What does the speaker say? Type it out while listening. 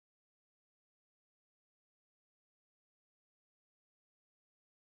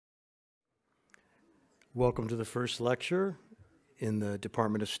Welcome to the first lecture in the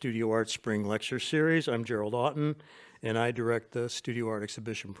Department of Studio Art Spring Lecture Series. I'm Gerald Oughton, and I direct the Studio Art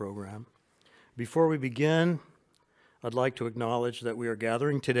Exhibition Program. Before we begin, I'd like to acknowledge that we are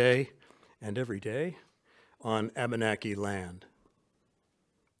gathering today and every day on Abenaki land.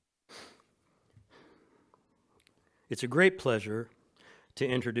 It's a great pleasure to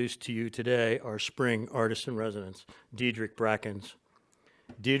introduce to you today our spring artist in residence, Diedrick Brackens.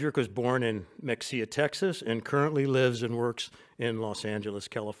 Diedrick was born in Mexia, Texas, and currently lives and works in Los Angeles,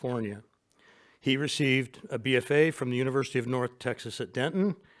 California. He received a BFA from the University of North Texas at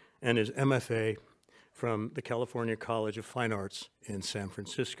Denton and his MFA from the California College of Fine Arts in San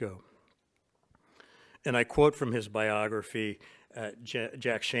Francisco. And I quote from his biography at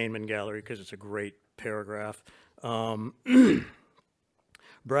Jack Shainman Gallery because it's a great paragraph.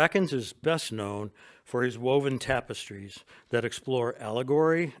 Brackens is best known for his woven tapestries that explore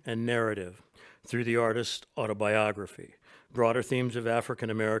allegory and narrative through the artist's autobiography, broader themes of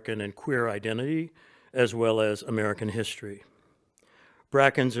African American and queer identity, as well as American history.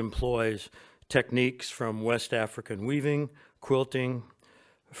 Brackens employs techniques from West African weaving, quilting,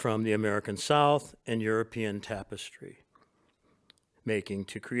 from the American South, and European tapestry making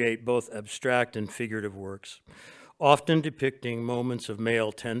to create both abstract and figurative works. Often depicting moments of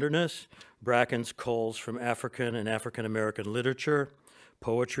male tenderness, Brackens culls from African and African American literature,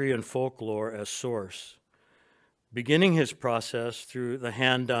 poetry, and folklore as source. Beginning his process through the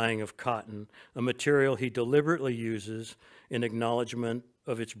hand dyeing of cotton, a material he deliberately uses in acknowledgement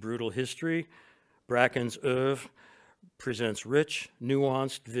of its brutal history, Brackens' oeuvre presents rich,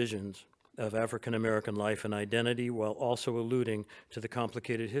 nuanced visions of African American life and identity while also alluding to the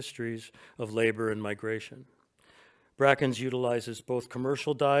complicated histories of labor and migration. Brackens utilizes both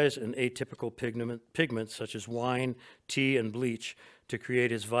commercial dyes and atypical pigments such as wine, tea, and bleach to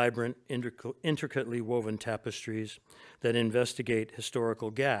create his vibrant, intricately woven tapestries that investigate historical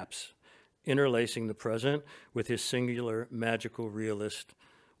gaps, interlacing the present with his singular, magical, realist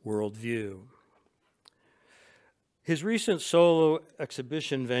worldview. His recent solo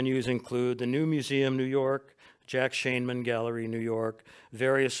exhibition venues include the New Museum, New York, Jack Shainman Gallery, New York,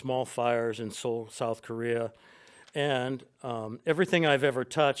 various small fires in Seoul, South Korea, and everything I've ever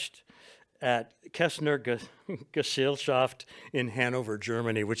touched at Kestner Gesellschaft in Hannover,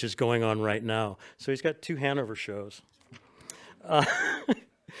 Germany, which is going on right now. So he's got 2 Hannover shows.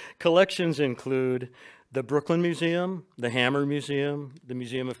 Collections include the Brooklyn Museum, the Hammer Museum, the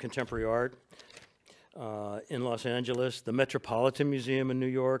Museum of Contemporary Art in Los Angeles, the Metropolitan Museum in New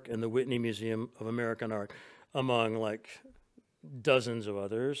York, and the Whitney Museum of American Art, among like dozens of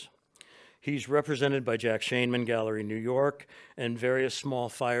others. He's represented by Jack Shainman Gallery, New York, and various small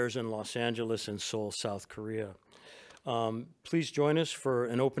fires in Los Angeles and Seoul, South Korea. Please join us for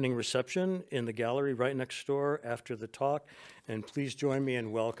an opening reception in the gallery right next door after the talk, and please join me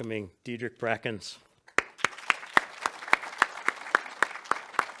in welcoming Diedrick Brackens.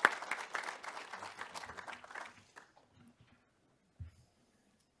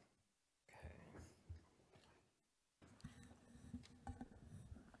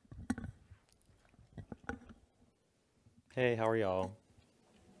 Hey, how are y'all?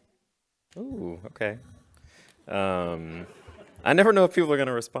 Ooh, okay. I never know if people are going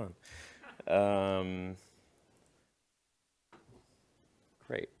to respond.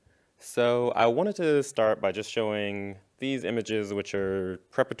 Great. So I wanted to start by just showing these images, which are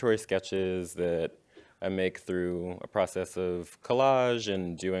preparatory sketches that I make through a process of collage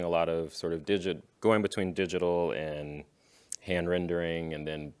and doing a lot of sort of going between digital and hand rendering and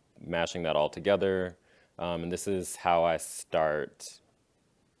then mashing that all together. And this is how I start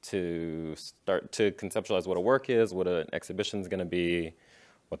to conceptualize what a work is, what an exhibition is going to be,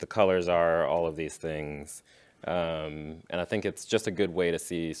 what the colors are, all of these things. And I think it's just a good way to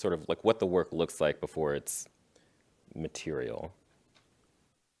see sort of like what the work looks like before it's material.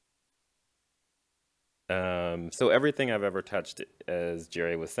 So everything I've ever touched, as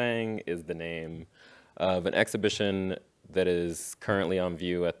Jerry was saying, is the name of an exhibition that is currently on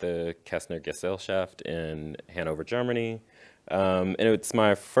view at the Kestner Gesellschaft in Hannover, Germany. And it's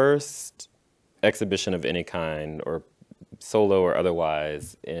my first exhibition of any kind, or solo or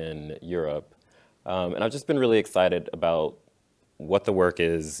otherwise, in Europe. And I've just been really excited about what the work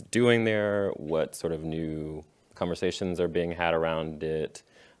is doing there, what sort of new conversations are being had around it,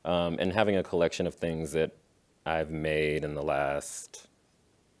 and having a collection of things that I've made in the last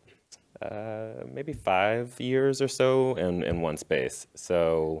maybe 5 years or so in one space.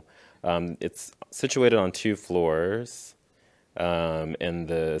 So it's situated on 2 floors, and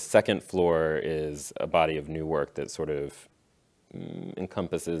the second floor is a body of new work that sort of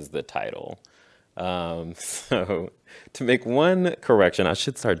encompasses the title. So to make one correction, I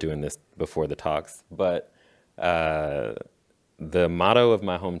should start doing this before the talks, but the motto of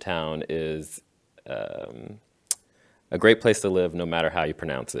my hometown is a great place to live no matter how you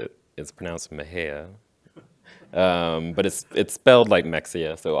pronounce it. It's pronounced Mexia, but it's spelled like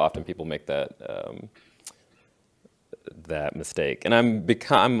Mexia, so often people make that that mistake. And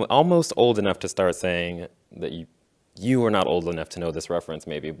I'm almost old enough to start saying that you are not old enough to know this reference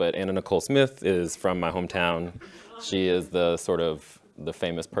maybe, but Anna Nicole Smith is from my hometown. She is the sort of the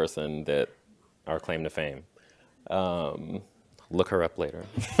famous person that our claim to fame. Look her up later.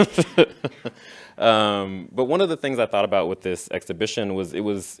 But one of the things I thought about with this exhibition was it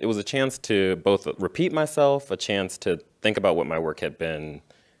was a chance to both repeat myself, a chance to think about what my work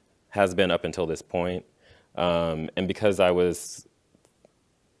has been up until this point. And because I was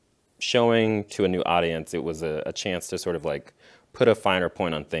showing to a new audience, it was a chance to sort of like put a finer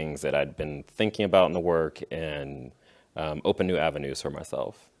point on things that I'd been thinking about in the work and open new avenues for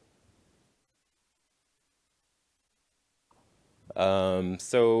myself.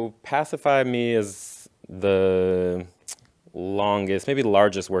 So Pacify Me is the longest, maybe the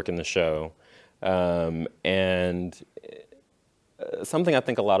largest work in the show. And something I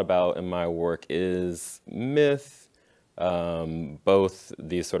think a lot about in my work is myth, both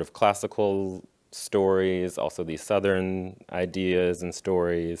these sort of classical stories, also these Southern ideas and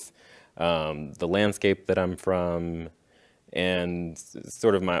stories, the landscape that I'm from, and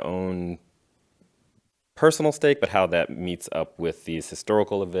sort of my own personal stake, but how that meets up with these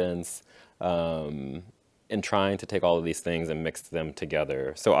historical events, and trying to take all of these things and mix them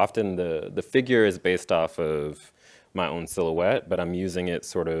together. So often the figure is based off of my own silhouette, but I'm using it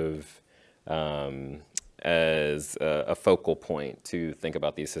sort of as a focal point to think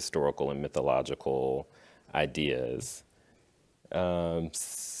about these historical and mythological ideas.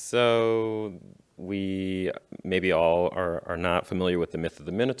 So we maybe all are not familiar with the myth of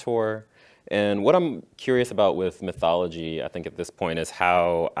the Minotaur. And what I'm curious about with mythology, I think at this point, is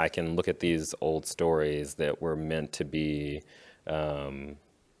how I can look at these old stories that were meant to be, and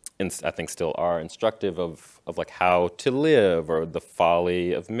I think still are, instructive of like how to live or the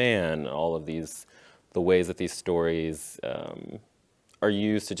folly of man, all of these, the ways that these stories are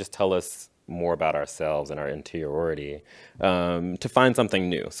used to just tell us more about ourselves and our interiority, to find something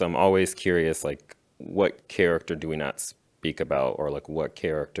new. So I'm always curious, like, what character do we not speak about, or like what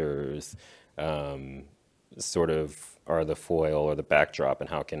characters sort of are the foil or the backdrop, and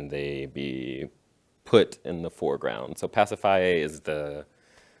how can they be put in the foreground? So Pasiphae is the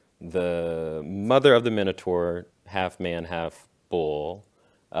mother of the Minotaur, half man, half bull,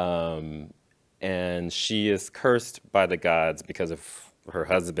 and she is cursed by the gods because of her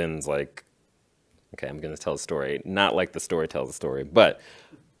husband's, like, okay, I'm going to tell a story, not like the story tells the story, but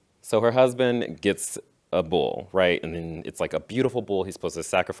so her husband gets a bull, right? And then it's like a beautiful bull. He's supposed to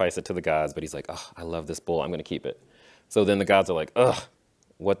sacrifice it to the gods, but he's like, oh, I love this bull. I'm going to keep it. So then the gods are like, ugh,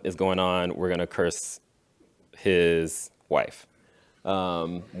 what is going on? We're going to curse his wife.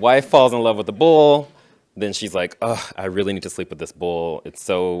 Wife falls in love with the bull. Then she's like, oh, I really need to sleep with this bull. It's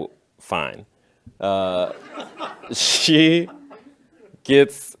so fine. She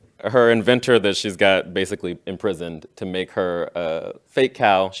gets her inventor that she's got basically imprisoned to make her a fake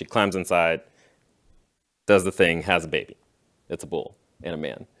cow. She climbs inside, does the thing, has a baby. It's a bull and a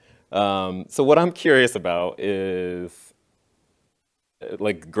man. So what I'm curious about is,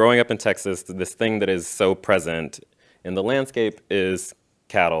 like, growing up in Texas, this thing that is so present in the landscape is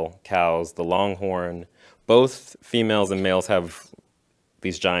cattle, cows, the longhorn. Both females and males have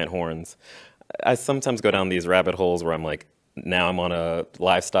these giant horns. I sometimes go down these rabbit holes where I'm like, now I'm on a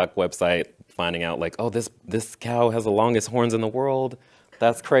livestock website finding out, like, oh, this cow has the longest horns in the world.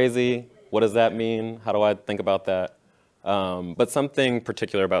 That's crazy. What does that mean? How do I think about that? But something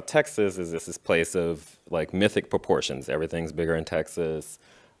particular about Texas is this place of, like, mythic proportions. Everything's bigger in Texas.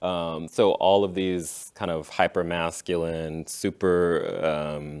 So all of these kind of hyper-masculine,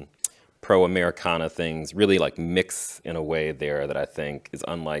 super pro-Americana things really, like, mix in a way there that I think is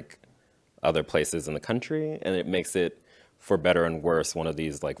unlike other places in the country, and it makes it, for better and worse, one of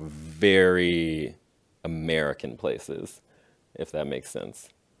these, like, very American places, if that makes sense.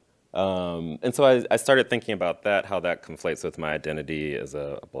 And so I started thinking about that, how that conflates with my identity as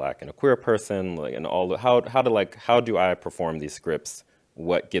a Black and a queer person, like, and all how do I perform these scripts?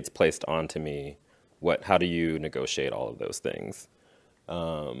 What gets placed onto me? How do you negotiate all of those things?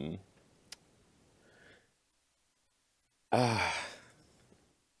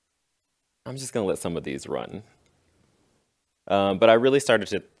 I'm just gonna let some of these run. But I really started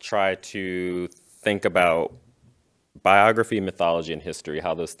to try to think about biography, mythology, and history,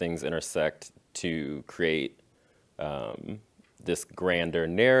 how those things intersect to create this grander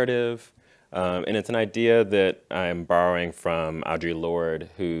narrative. And it's an idea that I'm borrowing from Audre Lorde,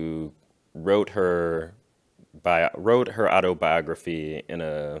 who wrote her autobiography in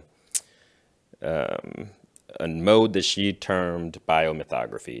a mode that she termed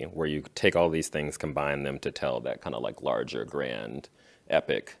biomythography, where you take all these things, combine them to tell that kind of like larger, grand,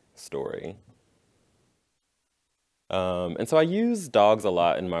 epic story. And so I use dogs a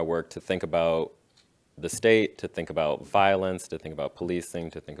lot in my work to think about the state, to think about violence, to think about policing,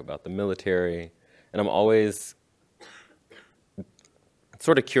 to think about the military. And I'm always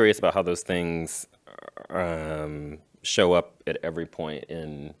sort of curious about how those things show up at every point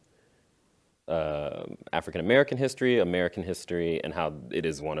in African-American history, American history, and how it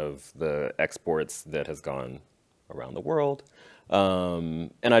is one of the exports that has gone around the world.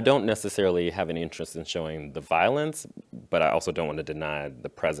 And I don't necessarily have any interest in showing the violence, but I also don't want to deny the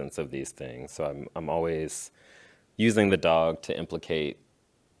presence of these things. So I'm always using the dog to implicate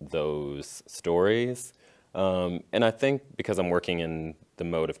those stories. And I think because I'm working in the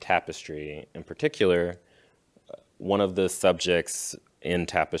mode of tapestry in particular, one of the subjects in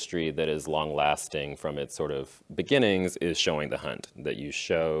tapestry that is long-lasting from its sort of beginnings is showing the hunt, that you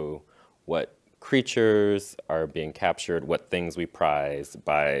show what creatures are being captured, what things we prize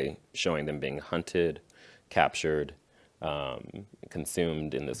by showing them being hunted, captured,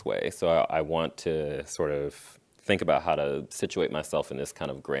 consumed in this way. So I want to sort of think about how to situate myself in this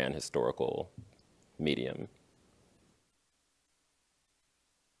kind of grand historical medium.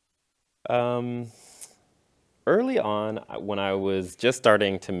 Early on, when I was just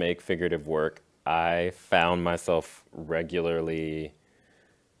starting to make figurative work, I found myself regularly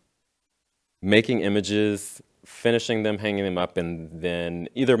making images, finishing them, hanging them up, and then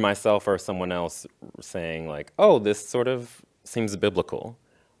either myself or someone else saying like, oh, this sort of seems biblical.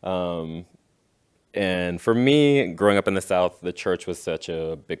 And for me, growing up in the South, the church was such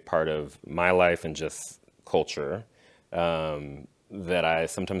a big part of my life and just culture that I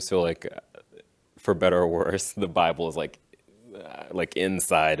sometimes feel like, for better or worse, the Bible is like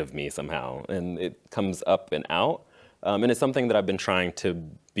inside of me somehow, and it comes up and out. And it's something that I've been trying to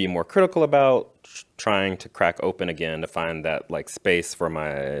be more critical about, trying to crack open again to find that like space for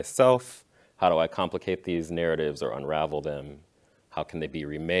myself. How do I complicate these narratives or unravel them? How can they be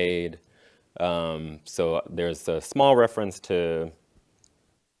remade? So there's a small reference to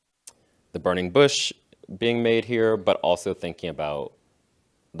the burning bush being made here, but also thinking about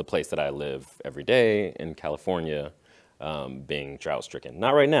the place that I live every day in California being drought-stricken.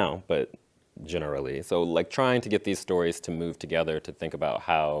 Not right now, but generally. So like trying to get these stories to move together to think about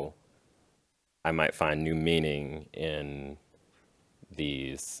how I might find new meaning in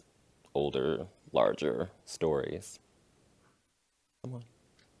these older, larger stories. Come on.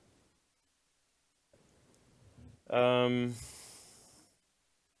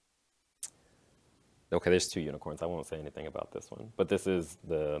 Okay, there's 2 unicorns. I won't say anything about this one, but this is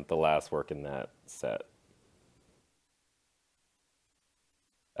the last work in that set.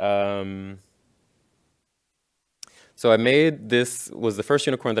 So I made, this was the first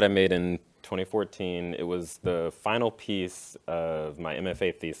unicorn that I made in 2014. It was the final piece of my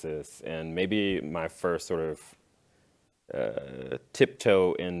MFA thesis and maybe my first sort of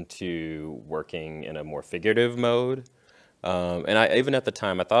tiptoe into working in a more figurative mode. And even at the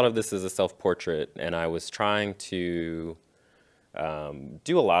time, I thought of this as a self-portrait, and I was trying to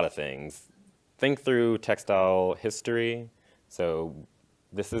do a lot of things. Think through textile history. So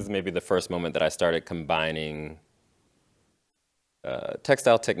this is maybe the first moment that I started combining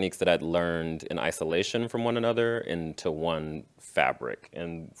textile techniques that I'd learned in isolation from one another into one fabric.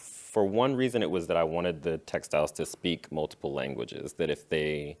 And for one reason, it was that I wanted the textiles to speak multiple languages, that if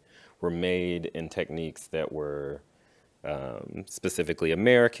they were made in techniques that were specifically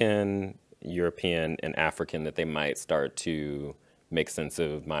American, European, and African, that they might start to make sense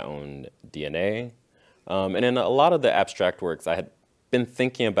of my own DNA. And in a lot of the abstract works, I had been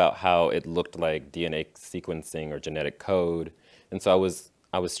thinking about how it looked like DNA sequencing or genetic code. And so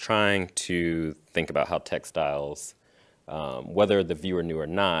I was trying to think about how textiles, whether the viewer knew or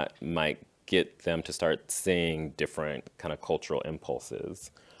not, might get them to start seeing different kind of cultural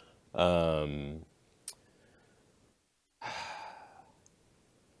impulses.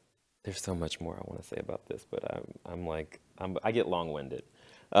 There's so much more I want to say about this, but I get long-winded.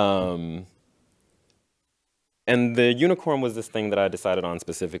 And the unicorn was this thing that I decided on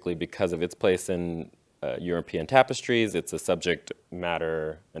specifically because of its place in European tapestries. It's a subject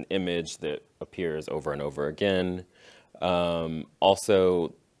matter, an image that appears over and over again.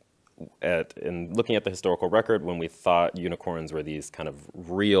 Also, in looking at the historical record, when we thought unicorns were these kind of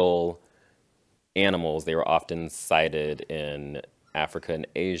real animals, they were often sighted in Africa and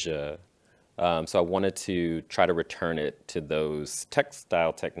Asia. So I wanted to try to return it to those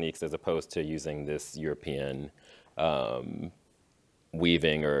textile techniques as opposed to using this European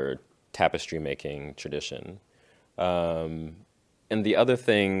weaving or tapestry making tradition. And the other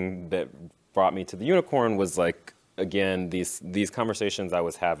thing that brought me to the unicorn was like, again, these conversations I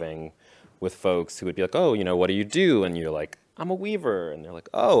was having with folks who would be like, oh, you know, what do you do? And you're like, I'm a weaver. And they're like,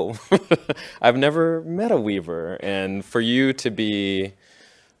 oh, I've never met a weaver. And for you to be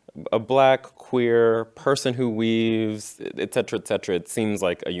a Black, queer person who weaves, et cetera, it seems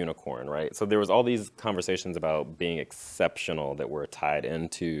like a unicorn, right? So there was all these conversations about being exceptional that were tied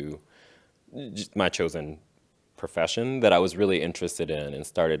into just my chosen profession that I was really interested in, and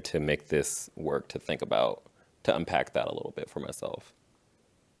started to make this work to think about, to unpack that a little bit for myself.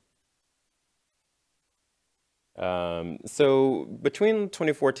 So between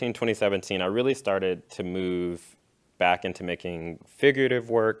 2014, 2017, I really started to move back into making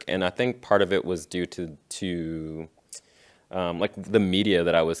figurative work, and I think part of it was due to like the media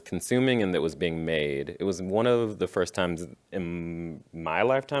that I was consuming and that was being made. It was one of the first times in my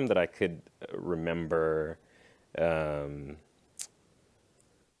lifetime that I could remember the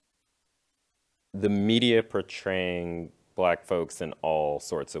media portraying Black folks in all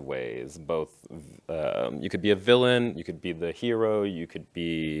sorts of ways. Both, you could be a villain, you could be the hero, you could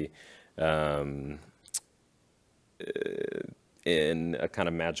be in a kind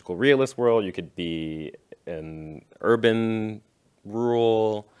of magical realist world, you could be in urban,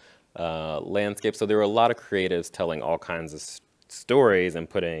 rural landscape. So there were a lot of creatives telling all kinds of stories and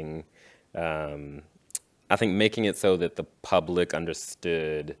putting, I think, making it so that the public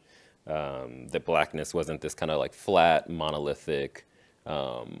understood that Blackness wasn't this kind of like flat, monolithic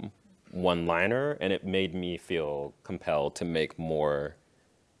one-liner, and it made me feel compelled to make more,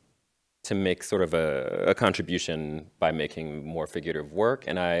 to make sort of a contribution by making more figurative work.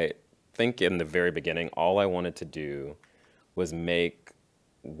 And I think in the very beginning, all I wanted to do was make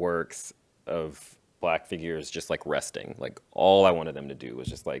works of Black figures just like resting. Like all I wanted them to do was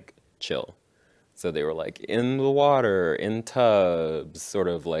just like chill. So they were like in the water, in tubs, sort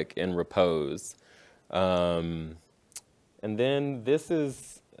of like in repose. And then this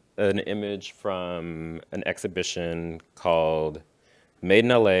is an image from an exhibition called Made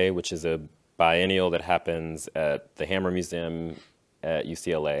in LA, which is a biennial that happens at the Hammer Museum at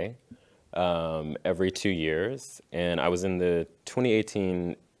UCLA every 2 years. And I was in the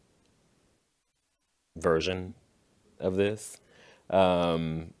 2018 version of this.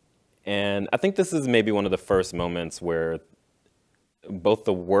 And I think this is maybe one of the first moments where both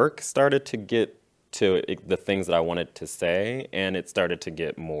the work started to get to the things that I wanted to say, and it started to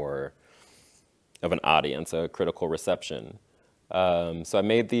get more of an audience, a critical reception. So I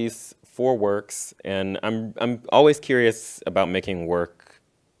made these 4 works, and I'm always curious about making work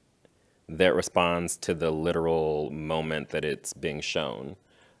that responds to the literal moment that it's being shown.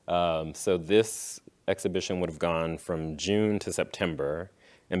 So this exhibition would have gone from June to September.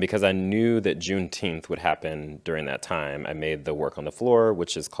 And because I knew that Juneteenth would happen during that time, I made the work on the floor,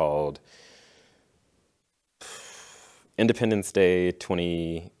 which is called Independence Day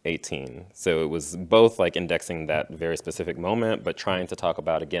 2018. So it was both like indexing that very specific moment, but trying to talk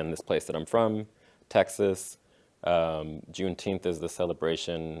about, again, this place that I'm from, Texas. Juneteenth is the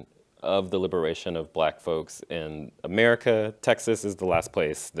celebration of the liberation of Black folks in America. Texas is the last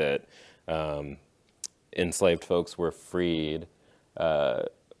place that enslaved folks were freed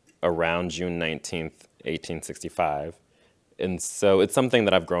around June 19th, 1865. And so it's something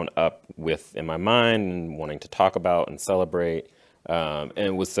that I've grown up with in my mind and wanting to talk about and celebrate. And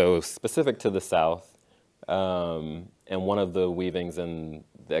it was so specific to the South. And one of the weavings in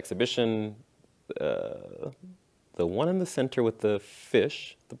the exhibition, the one in the center with the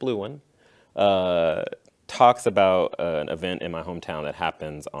fish, the blue one, talks about an event in my hometown that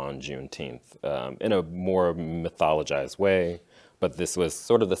happens on Juneteenth in a more mythologized way. But this was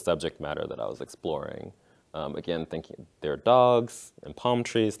sort of the subject matter that I was exploring. Again, thinking there are dogs and palm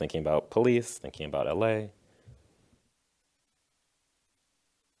trees, thinking about police, thinking about LA.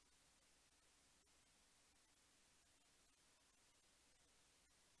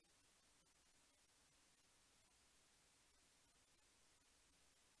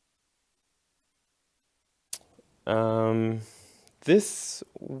 This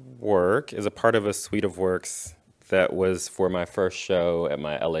work is a part of a suite of works that was for my first show at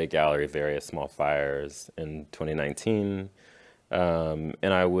my LA gallery, Various Small Fires, in 2019. And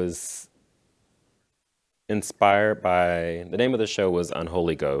I was inspired by, the name of the show was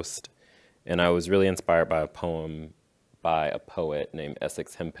Unholy Ghost, and I was really inspired by a poem by a poet named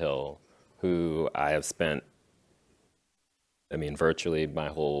Essex Hemphill, who I have spent, I mean, virtually my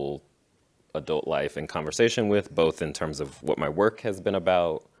whole adult life in conversation with, both in terms of what my work has been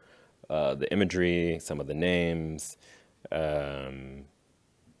about, the imagery, some of the names.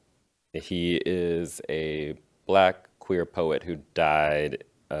 He is a Black queer poet who died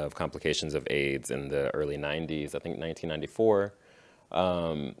of complications of AIDS in the early 90s, I think 1994.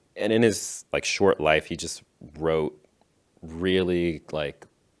 And in his like short life, he just wrote really like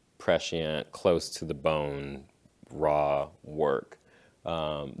prescient, close to the bone, raw work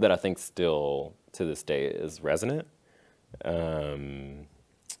that I think still to this day is resonant. Where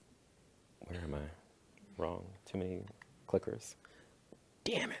am I? Wrong. Too many clickers.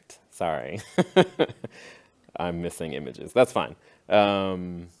 Damn it. Sorry. I'm missing images. That's fine.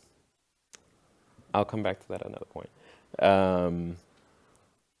 I'll come back to that at another point. And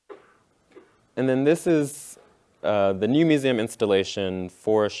then this is the new museum installation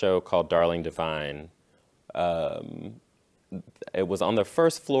for a show called Darling Divine. It was on the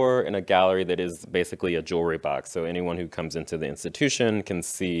first floor in a gallery that is basically a jewelry box. So anyone who comes into the institution can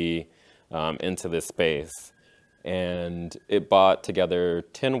see into this space. And it brought together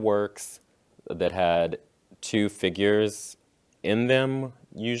 10 works that had 2 figures in them,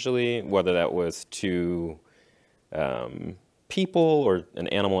 usually, whether that was 2 people or an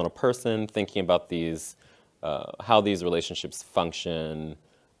animal and a person, thinking about these, how these relationships function,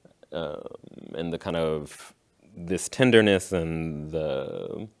 and the kind of this tenderness and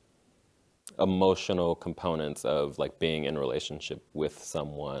the emotional components of like being in relationship with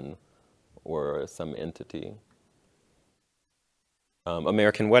someone or some entity.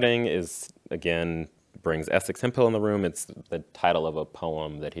 American Wedding is, again, brings Essex Hemphill in the room. It's the title of a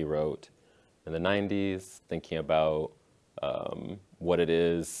poem that he wrote in the 90s, thinking about what it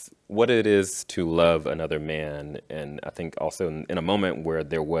is to love another man, and I think also in a moment where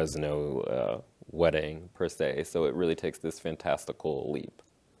there was no wedding per se, so it really takes this fantastical leap.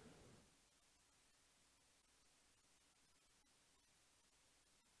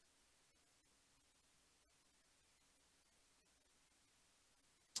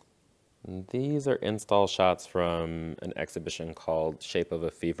 And these are install shots from an exhibition called Shape of a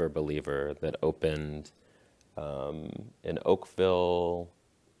Fever Believer that opened in Oakville,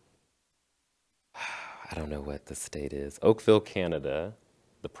 I don't know what the state is, Oakville, Canada,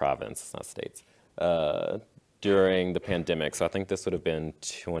 the province, it's not states, during the pandemic. So I think this would have been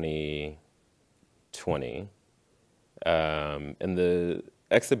 2020. And the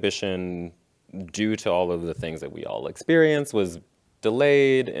exhibition, due to all of the things that we all experienced, was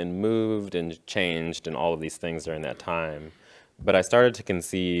delayed and moved and changed and all of these things during that time. But I started to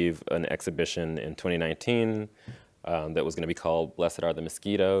conceive an exhibition in 2019 that was going to be called Blessed Are the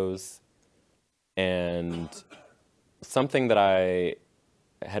Mosquitoes. And something that I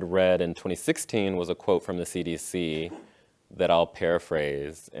had read in 2016 was a quote from the CDC that I'll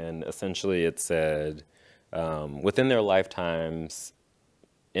paraphrase. And essentially it said, within their lifetimes,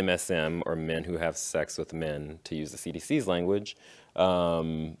 MSM, or men who have sex with men, to use the CDC's language,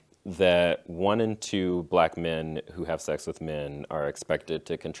 that 1 in 2 Black men who have sex with men are expected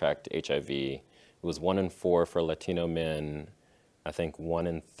to contract HIV. It was 1 in 4 for Latino men, I think 1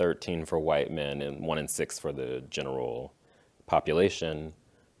 in 13 for white men, and 1 in 6 for the general population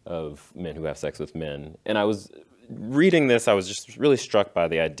of men who have sex with men. And I was reading this, I was just really struck by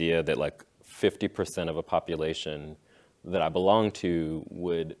the idea that like 50% of a population that I belong to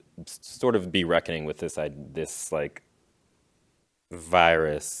would sort of be reckoning with this like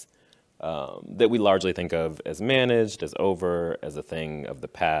virus that we largely think of as managed, as over, as a thing of the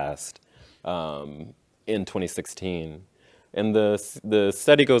past in 2016. And the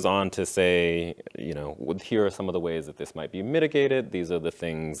study goes on to say, you know, here are some of the ways that this might be mitigated. These are the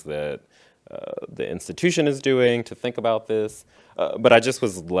things that the institution is doing to think about this. But I just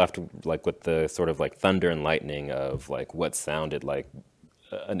was left like with the sort of like thunder and lightning of like what sounded like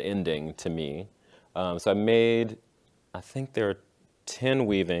an ending to me. So I made, I think there are 10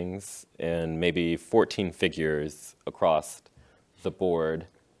 weavings and maybe 14 figures across the board.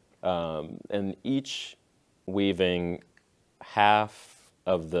 And each weaving, half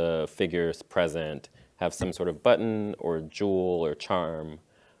of the figures present have some sort of button or jewel or charm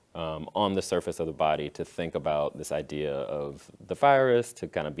on the surface of the body to think about this idea of the virus, to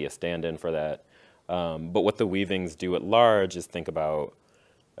kind of be a stand-in for that. But what the weavings do at large is think about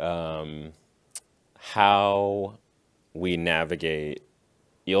how we navigate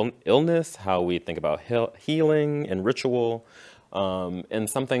illness, how we think about healing and ritual. And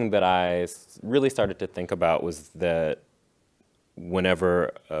something that I really started to think about was that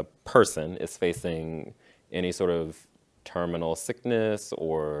whenever a person is facing any sort of terminal sickness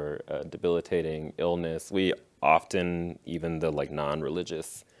or debilitating illness, we often, even the like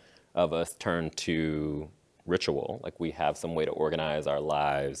non-religious of us, turn to ritual. Like we have some way to organize our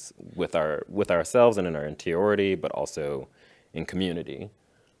lives with ourselves and in our interiority, but also in community.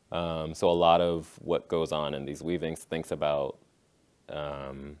 So a lot of what goes on in these weavings thinks about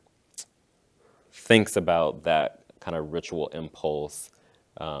that kind of ritual impulse.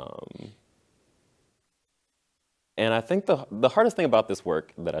 And I think the hardest thing about this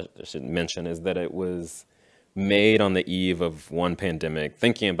work that I should mention is that it was made on the eve of one pandemic,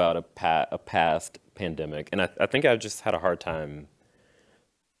 thinking about a past pandemic. And I think I've just had a hard time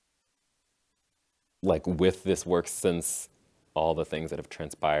like with this work since all the things that have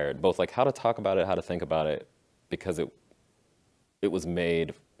transpired, both like how to talk about it, how to think about it, because it was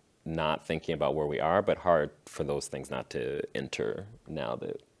made not thinking about where we are, but hard for those things not to enter now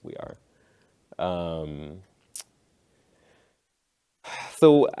that we are.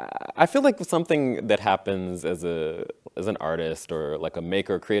 So I feel like something that happens as an artist or like a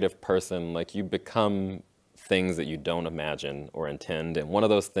maker, creative person, like you become things that you don't imagine or intend. And one of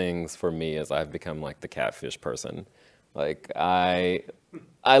those things for me is I've become like the catfish person. Like I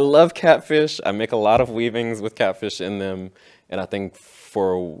love catfish. I make a lot of weavings with catfish in them, and I think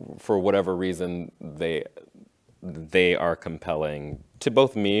for whatever reason they are compelling to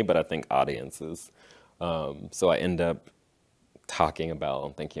both me, but I think audiences. So I end up talking about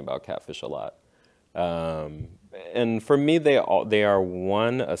and thinking about catfish a lot. And for me, they are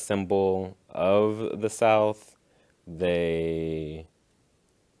a symbol of the South. They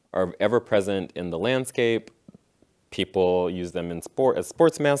are ever present in the landscape. People use them in as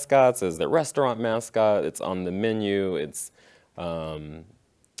sports mascots, as their restaurant mascot. It's on the menu. It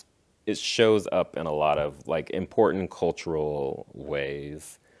shows up in a lot of like important cultural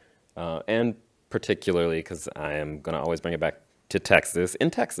ways, and particularly because I am going to always bring it back to Texas.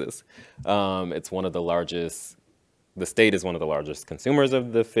 In Texas, it's one of the largest. The state is one of the largest consumers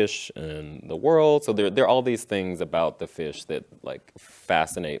of the fish in the world. So there are all these things about the fish that like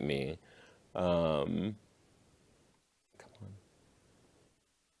fascinate me.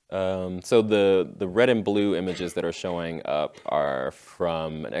 So the red and blue images that are showing up are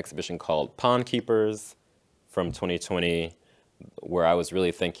from an exhibition called Pond Keepers from 2020, where I was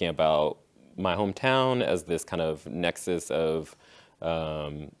really thinking about my hometown as this kind of nexus of,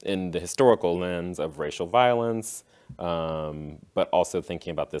 in the historical lens of racial violence, but also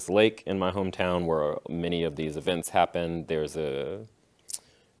thinking about this lake in my hometown where many of these events happen. There's a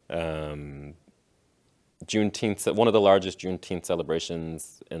Juneteenth, one of the largest Juneteenth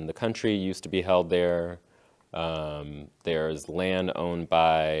celebrations in the country used to be held there. There's land owned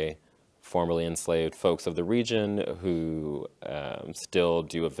by formerly enslaved folks of the region who still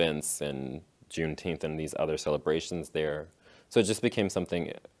do events in Juneteenth and these other celebrations there. So it just became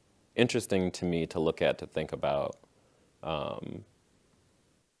something interesting to me to look at, to think about. I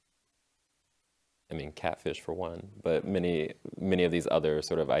mean, catfish for one, but many of these other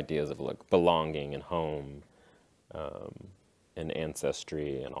sort of ideas of like belonging and home, and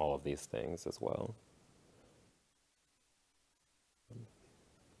ancestry and all of these things as well.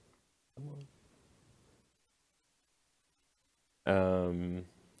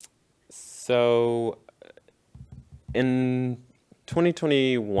 So in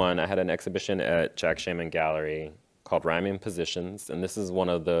 2021, I had an exhibition at Jack Shaman Gallery called Rhyming Positions, and this is one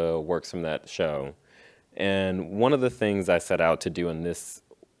of the works from that show. And one of the things I set out to do in this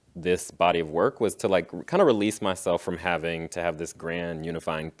body of work was to like kind of release myself from having to have this grand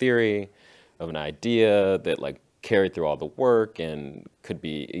unifying theory of an idea that like carried through all the work and could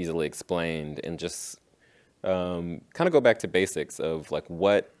be easily explained, and just kind of go back to basics of like,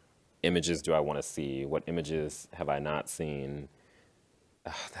 what images do I want to see? What images have I not seen?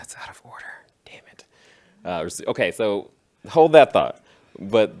 Oh, that's out of order. Damn it. Okay, so hold that thought.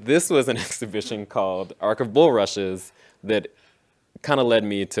 But this was an exhibition called Arc of Bulrushes that kind of led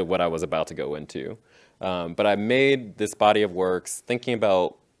me to what I was about to go into. But I made this body of works thinking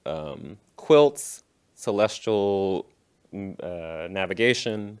about quilts, celestial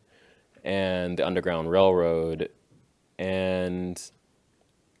navigation, and the Underground Railroad. And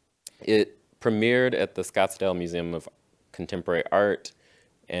it premiered at the Scottsdale Museum of Contemporary Art,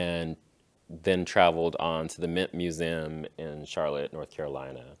 and then traveled on to the Mint Museum in Charlotte, North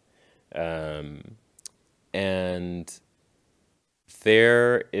Carolina. And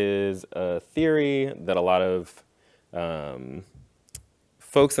there is a theory that a lot of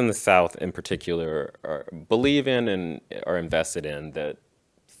folks in the South in particular believe in and are invested in, that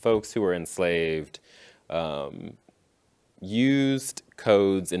folks who were enslaved used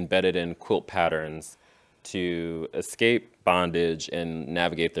codes embedded in quilt patterns to escape bondage and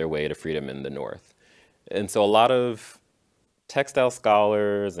navigate their way to freedom in the North. And so a lot of textile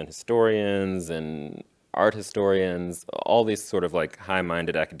scholars and historians and art historians, all these sort of like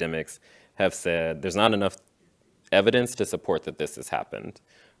high-minded academics have said there's not enough evidence to support that this has happened.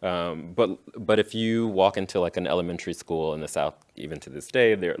 But if you walk into like an elementary school in the South, even to this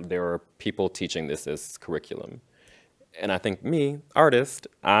day, there are people teaching this as curriculum. And I think me, artist,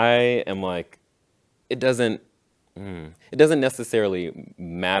 I am like, it doesn't necessarily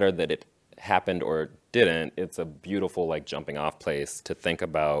matter that it happened or didn't. It's a beautiful like jumping off place to think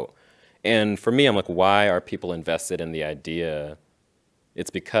about. And for me, I'm like, why are people invested in the idea? It's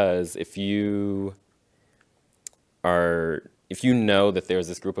because if you know that there's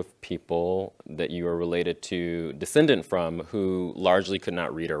this group of people that you are related to, descendant from, who largely could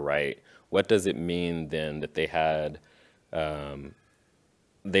not read or write, what does it mean then that they had,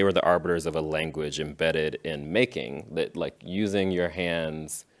 they were the arbiters of a language embedded in making, that like using your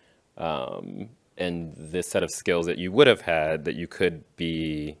hands and this set of skills that you would have had, that you could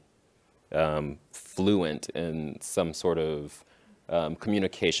be fluent in some sort of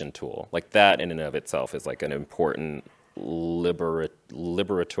communication tool. Like that in and of itself is like an important liberatory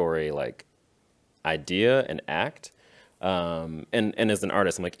like idea and act. And as an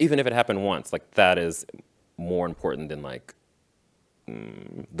artist, I'm like, even if it happened once, like that is more important than like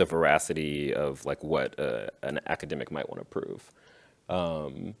the veracity of like what an academic might want to prove.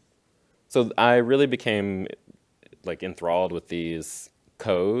 So I really became like enthralled with these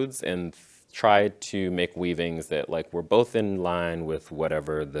codes and tried to make weavings that like were both in line with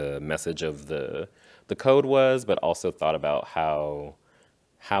whatever the message of the code was, but also thought about how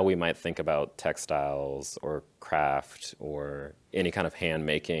we might think about textiles or craft or any kind of hand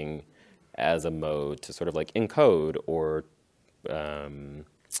making as a mode to sort of like encode or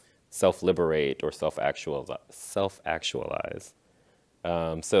self-liberate or self-actualize.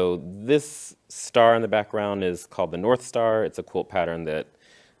 So this star in the background is called the North Star. It's a quilt pattern that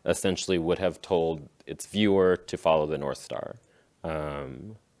essentially would have told its viewer to follow the North Star.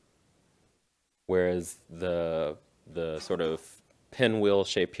 Whereas the sort of pinwheel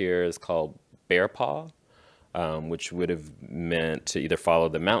shape here is called bear paw, which would have meant to either follow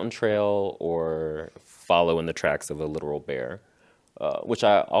the mountain trail or follow in the tracks of a literal bear, which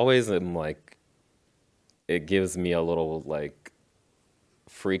I always am like, it gives me a little like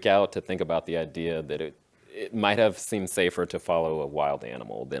freak out to think about the idea that it might have seemed safer to follow a wild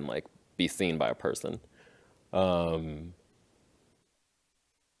animal than like be seen by a person. Come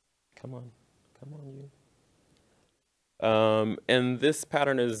on you. And this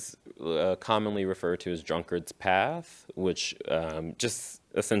pattern is commonly referred to as drunkard's path, which just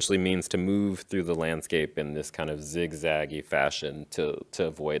essentially means to move through the landscape in this kind of zigzaggy fashion to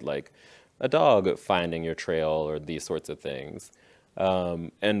avoid like a dog finding your trail or these sorts of things.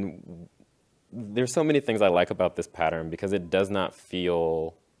 And there's so many things I like about this pattern because it does not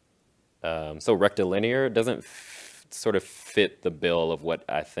feel so rectilinear. It doesn't sort of fit the bill of what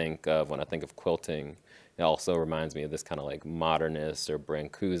I think of when I think of quilting. It also reminds me of this kind of like modernist or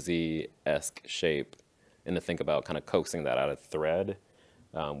Brancusi-esque shape, and to think about kind of coaxing that out of thread,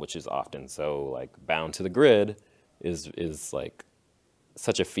 which is often so like bound to the grid, is like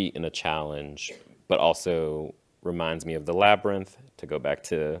such a feat and a challenge, but also reminds me of the labyrinth, to go back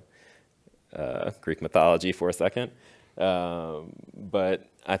to Greek mythology for a second. But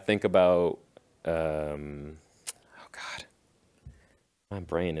I think about, oh God, my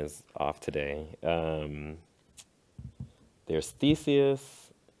brain is off today. There's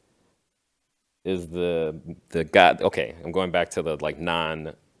Theseus, is the god. Okay, I'm going back to the like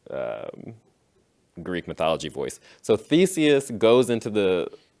non Greek mythology voice. So Theseus goes into the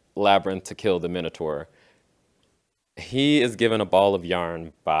labyrinth to kill the Minotaur. He is given a ball of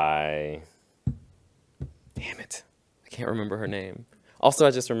yarn by, damn it, I can't remember her name. Also,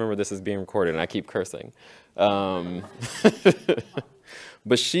 I just remember this is being recorded and I keep cursing. But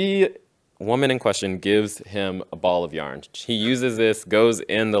woman in question, gives him a ball of yarn. He uses this, goes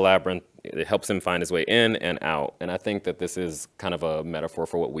in the labyrinth. It helps him find his way in and out. And I think that this is kind of a metaphor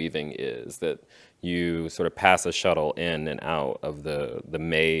for what weaving is, that you sort of pass a shuttle in and out of the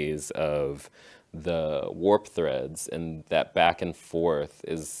maze of the warp threads, and that back and forth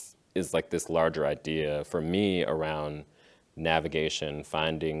is like this larger idea for me around navigation,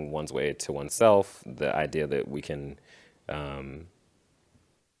 finding one's way to oneself, the idea that we can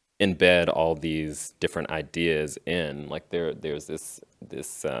embed all these different ideas in, like there's this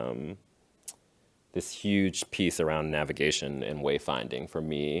huge piece around navigation and wayfinding for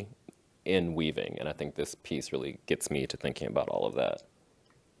me in weaving, and I think this piece really gets me to thinking about all of that.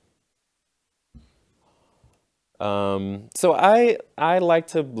 So I like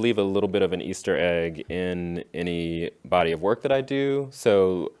to leave a little bit of an Easter egg in any body of work that I do.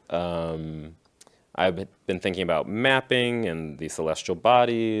 So I've been thinking about mapping and the celestial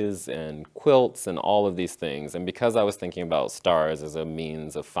bodies and quilts and all of these things. And because I was thinking about stars as a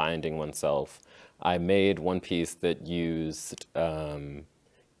means of finding oneself, I made one piece that used a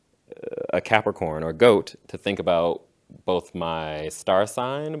Capricorn or goat to think about both my star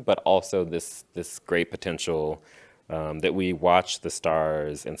sign, but also this great potential that we watch the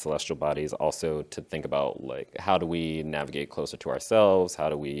stars and celestial bodies also to think about, like, how do we navigate closer to ourselves? How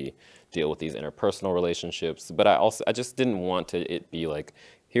do we deal with these interpersonal relationships? But I just didn't want it be like,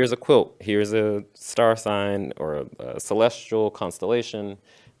 here's a quilt, here's a star sign or a celestial constellation,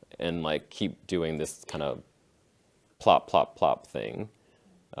 and like keep doing this kind of plop, plop, plop thing.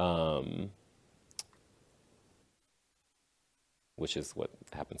 Which is what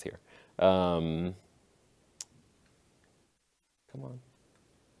happens here. Come on.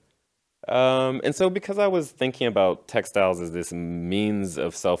 And so because I was thinking about textiles as this means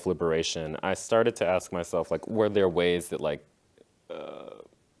of self-liberation, I started to ask myself, like, were there ways that like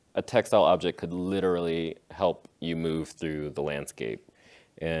a textile object could literally help you move through the landscape?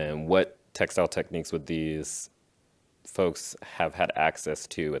 And what textile techniques would these folks have had access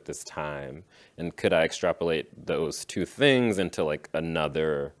to at this time? And could I extrapolate those two things into like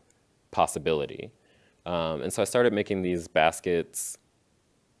another possibility? And so I started making these baskets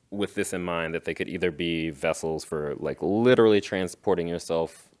with this in mind, that they could either be vessels for like literally transporting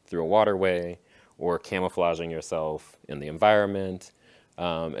yourself through a waterway or camouflaging yourself in the environment.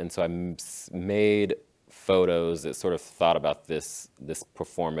 And so I made photos that sort of thought about this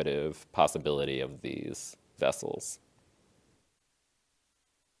performative possibility of these vessels.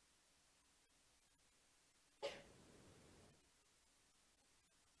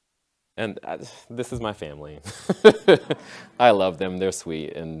 And this is my family. I love them, they're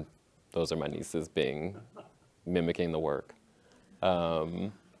sweet, and those are my nieces mimicking the work.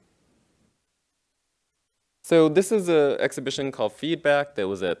 So this is an exhibition called Feedback that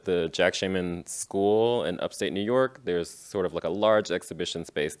was at the Jack Shaman School in upstate New York. There's sort of like a large exhibition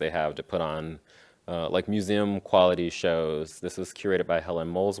space they have to put on like museum quality shows. This was curated by Helen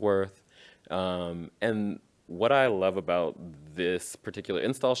Molesworth. And what I love about this particular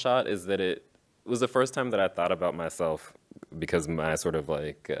install shot is that it was the first time that I thought about myself, because my sort of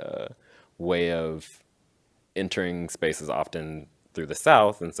like way of entering spaces often through the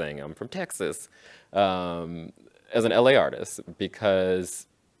South and saying I'm from Texas, as an LA artist, because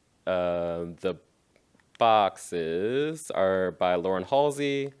the boxes are by Lauren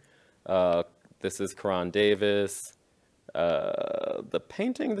Halsey. This is Karan Davis. The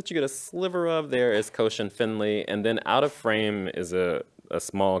painting that you get a sliver of there is Koshin Finley, and then out of frame is a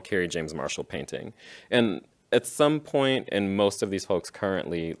small Kerry James Marshall painting. And at some point, and most of these folks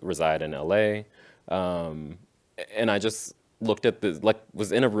currently reside in LA, and I just looked at the, like,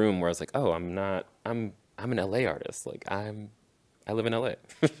 was in a room where I was like, oh, I'm an LA artist. Like, I live in LA.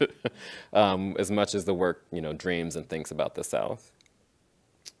 As much as the work, dreams and thinks about the South.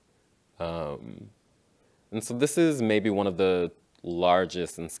 And so this is maybe one of the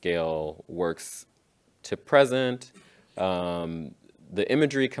largest in scale works to present. The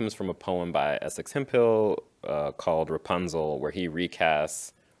imagery comes from a poem by Essex Hemphill called Rapunzel, where he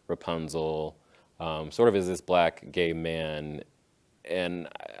recasts Rapunzel sort of as this black gay man. And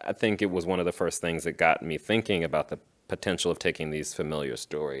I think it was one of the first things that got me thinking about the potential of taking these familiar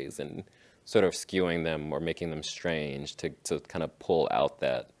stories and sort of skewing them or making them strange to kind of pull out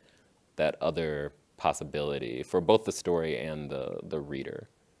that other possibility for both the story and the reader.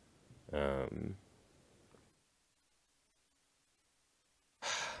 Okay,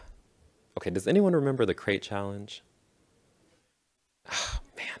 does anyone remember the crate challenge? Oh,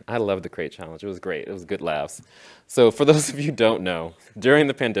 man, I love the crate challenge. It was great. It was good laughs. So for those of you who don't know, during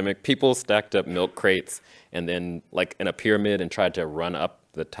the pandemic, people stacked up milk crates and then like in a pyramid and tried to run up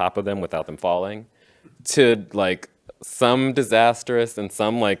the top of them without them falling, to like some disastrous and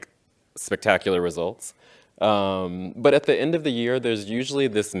some like spectacular results. But at the end of the year, there's usually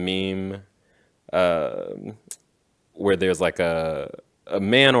this meme where there's like a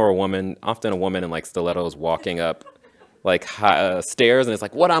man or a woman, often a woman in like stilettos, walking up like stairs, and it's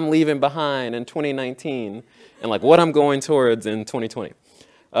like what I'm leaving behind in 2019 and like what I'm going towards in 2020.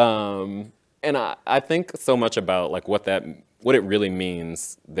 And I think so much about like what it really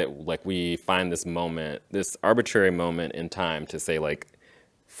means that like we find this moment, this arbitrary moment in time to say like,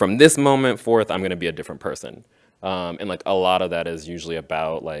 from this moment forth, I'm going to be a different person. And like a lot of that is usually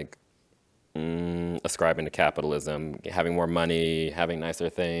about like ascribing to capitalism, having more money, having nicer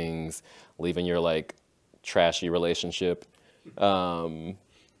things, leaving your like trashy relationship. And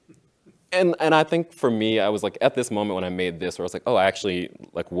I think for me, I was like, at this moment when I made this, where I was like, oh, actually,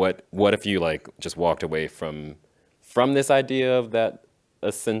 like, what if you like just walked away from this idea of that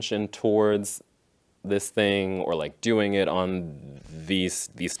ascension towards this thing, or like doing it on these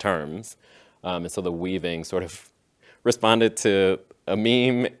terms. And so the weaving sort of responded to a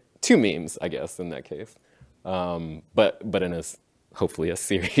meme, two memes, I guess, in that case, but in a hopefully a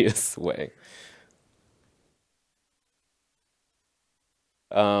serious way.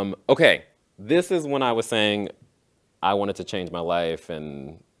 Okay, this is when I was saying I wanted to change my life,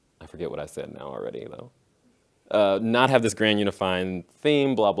 and I forget what I said now already, though. Not have this grand unifying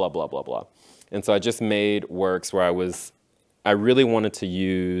theme, blah, blah, blah, blah, blah. And so I just made works where I really wanted to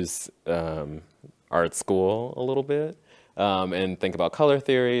use art school a little bit and think about color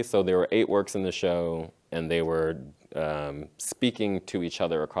theory. So there were 8 works in the show, and they were speaking to each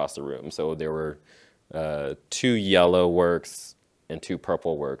other across the room. So there were 2 yellow works and 2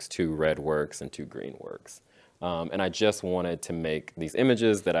 purple works, 2 red works, and 2 green works. And I just wanted to make these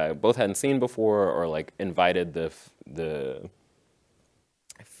images that I both hadn't seen before, or like invited the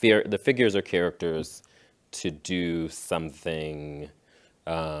figures or characters to do something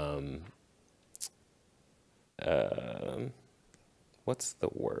what's the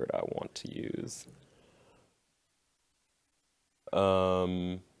word I want to use?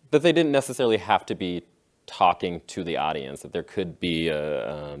 That they didn't necessarily have to be talking to the audience, that there could be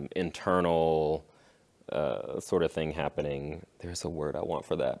a internal sort of thing happening. There's a word I want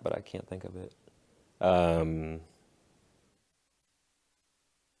for that, but I can't think of it.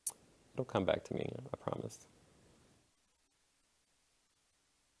 It'll come back to me, I promise.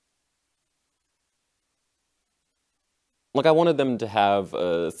 Like, I wanted them to have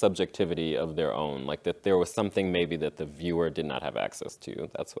a subjectivity of their own, like that there was something maybe that the viewer did not have access to.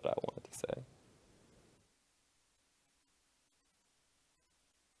 That's what I wanted to say.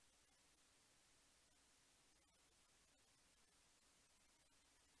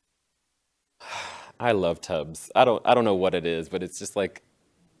 I love tubs. I don't know what it is, but it's just like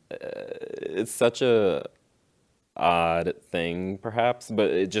it's such a odd thing, perhaps, but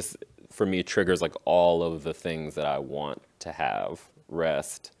it just for me triggers like all of the things that I want to have.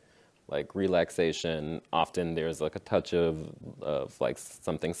 Rest, like relaxation. Often there's like a touch of like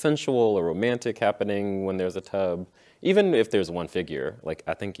something sensual or romantic happening when there's a tub. Even if there's one figure, like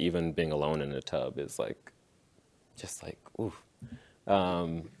I think even being alone in a tub is like just like oof.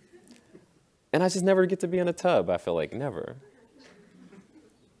 And I just never get to be in a tub, I feel like, never.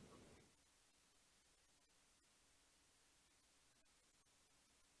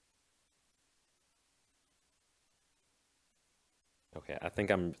 Okay, I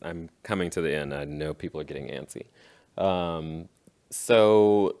think I'm coming to the end. I know people are getting antsy.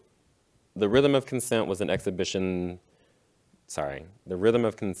 So the Rhythm of Consent was an exhibition, the Rhythm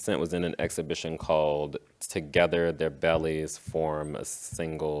of Consent was in an exhibition called Together Their Bellies Form a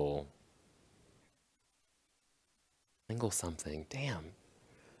Single something, damn.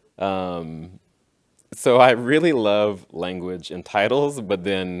 So I really love language and titles, but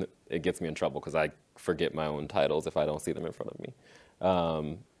then it gets me in trouble because I forget my own titles if I don't see them in front of me.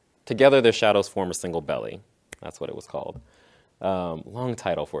 Together Their Shadows Form a Single Belly. That's what it was called. Long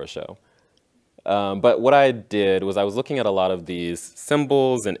title for a show. But what I did was I was looking at a lot of these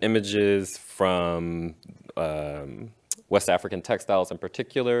symbols and images from West African textiles in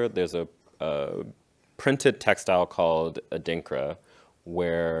particular. There's a printed textile called adinkra,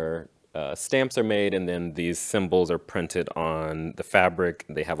 where stamps are made and then these symbols are printed on the fabric.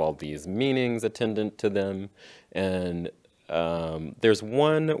 They have all these meanings attendant to them. And there's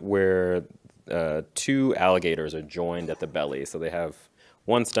one where 2 alligators are joined at the belly. So they have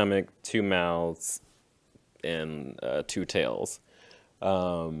 1 stomach, 2 mouths, and 2 tails.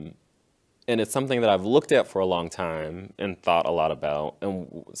 And it's something that I've looked at for a long time and thought a lot about.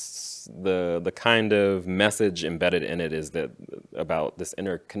 And the kind of message embedded in it is that about this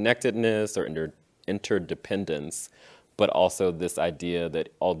interconnectedness or interdependence, but also this idea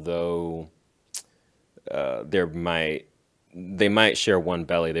that although they might share one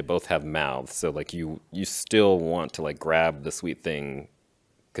belly, they both have mouths. So like you still want to like grab the sweet thing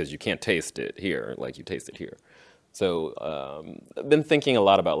because you can't taste it here, like you taste it here. So I've been thinking a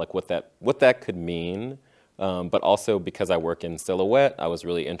lot about like what that could mean, but also because I work in silhouette, I was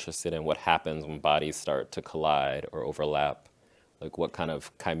really interested in what happens when bodies start to collide or overlap, like what kind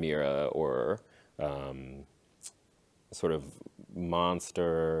of chimera or sort of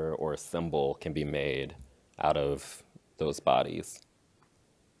monster or symbol can be made out of those bodies.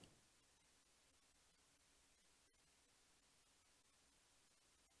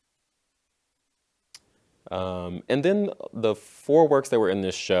 And then the 4 works that were in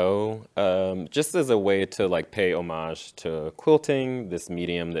this show, just as a way to like pay homage to quilting, this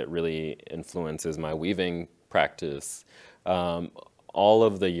medium that really influences my weaving practice. All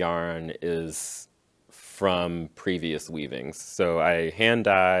of the yarn is from previous weavings. So I hand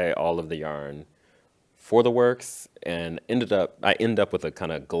dye all of the yarn for the works and I end up with a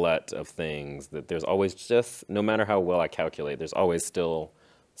kind of glut of things that there's always just, no matter how well I calculate, there's always still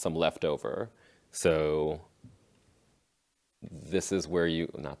some leftover. So this is where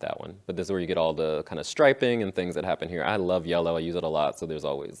not that one, but this is where you get all the kind of striping and things that happen here. I love yellow, I use it a lot, so there's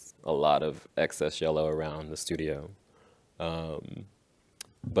always a lot of excess yellow around the studio.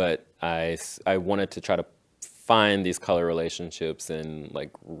 But I wanted to try to find these color relationships and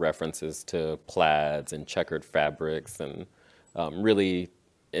like references to plaids and checkered fabrics and really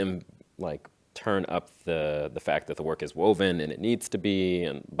like turn up the fact that the work is woven and it needs to be,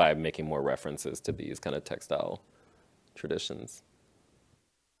 and by making more references to these kind of textile traditions.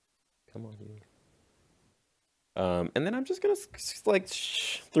 Come on, you. And then I'm just gonna like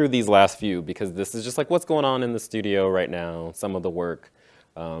through these last few because this is just like what's going on in the studio right now. Some of the work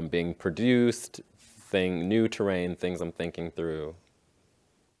being produced, new terrain, things I'm thinking through.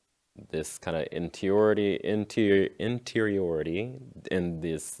 This kind of interiority in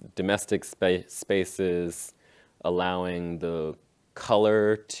these domestic spaces, allowing the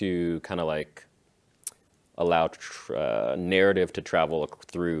color to kind of like allow narrative to travel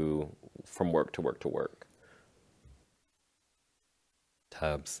through from work to work to work.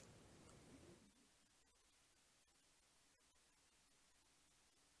 Tubs.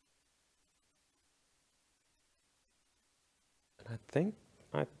 And I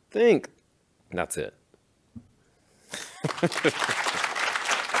think that's it.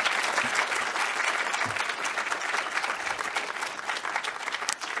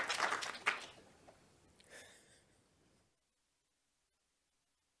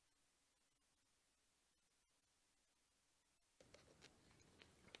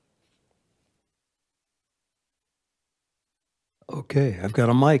 Okay, I've got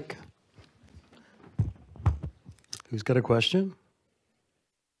a mic. Who's got a question?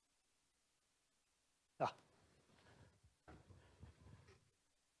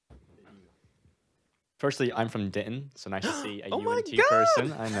 Firstly, I'm from Denton, so nice to see a Oh my UNT God!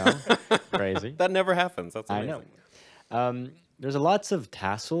 person. I know, crazy. That never happens. That's I amazing. know. There's lots of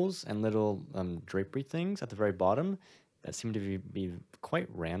tassels and little drapery things at the very bottom that seem to be quite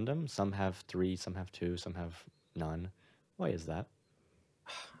random. Some have 3, some have 2, some have none. Why is that?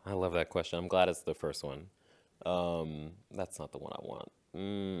 I love that question. I'm glad it's the first one. That's not the one I want.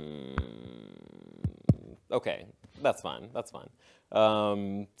 Okay, that's fine. That's fine.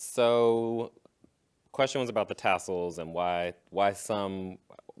 So, question was about the tassels and why some,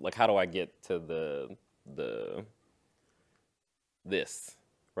 like, how do I get to this,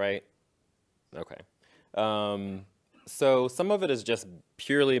 right? Okay. So some of it is just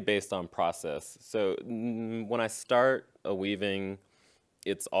purely based on process. So when I start a weaving,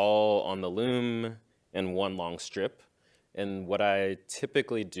 it's all on the loom and one long strip. And what I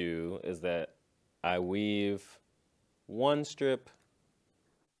typically do is that I weave one strip,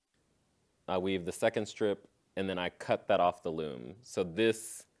 I weave the second strip, and then I cut that off the loom. So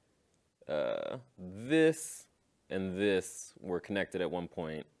this and this were connected at one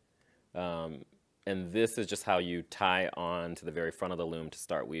point. And this is just how you tie on to the very front of the loom to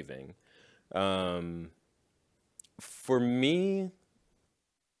start weaving. For me,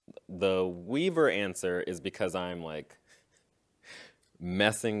 the weaver answer is because I'm like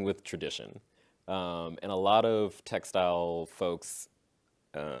messing with tradition. And a lot of textile folks,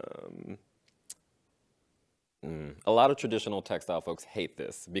 a lot of traditional textile folks hate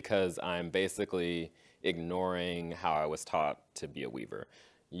this because I'm basically ignoring how I was taught to be a weaver.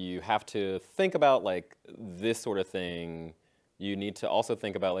 You have to think about like this sort of thing. You need to also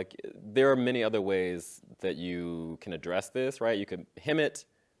think about like, there are many other ways that you can address this, right? You could hem it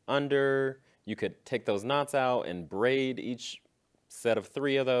under, you could take those knots out and braid each set of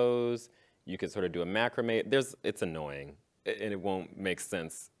 3 of those. You could sort of do a macrame. It's annoying, and it won't make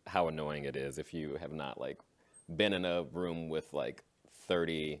sense how annoying it is if you have not like been in a room with like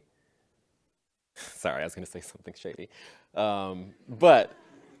 30, sorry, I was gonna say something shady.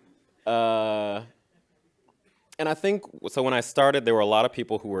 And I think, so when I started, there were a lot of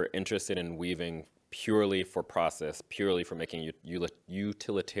people who were interested in weaving purely for process, purely for making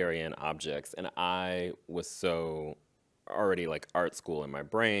utilitarian objects. And I was so already like art school in my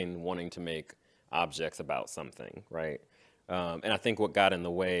brain, wanting to make objects about something, right? And I think what got in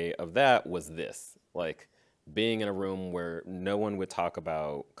the way of that was this. Like, being in a room where no one would talk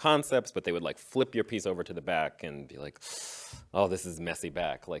about concepts, but they would like flip your piece over to the back and be like, oh, this is messy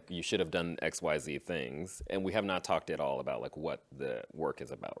back. Like you should have done X, Y, Z things. And we have not talked at all about like what the work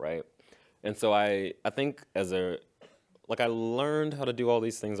is about, right? And so I think like I learned how to do all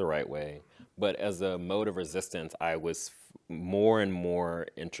these things the right way, but as a mode of resistance, I was more and more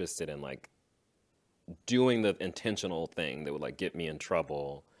interested in like doing the intentional thing that would like get me in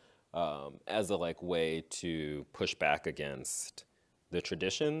trouble, as a like way to push back against the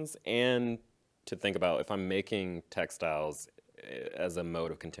traditions, and to think about if I'm making textiles as a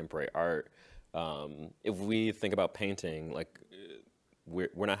mode of contemporary art, if we think about painting, like we're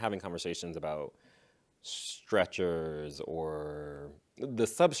not having conversations about stretchers or the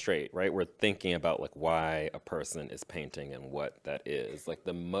substrate, right? We're thinking about like why a person is painting and what that is. Like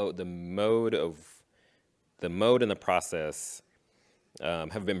the mode and the process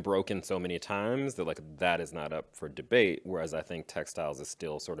have been broken so many times that like that is not up for debate. Whereas I think textiles is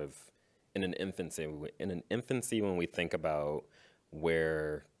still sort of in an infancy when we think about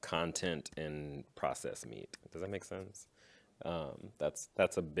where content and process meet. Does that make sense?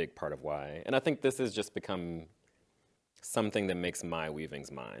 That's a big part of why. And I think this has just become something that makes my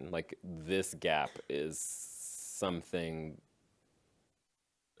weavings mine. Like this gap is something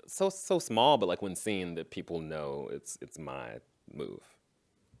so small, but like when seen, that people know it's my move.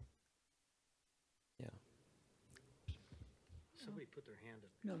 Yeah. Somebody put their hand up.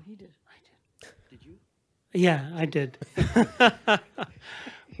 No, he did. I did. Did you? Yeah, I did.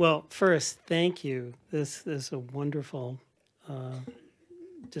 Well, first, thank you. This is a wonderful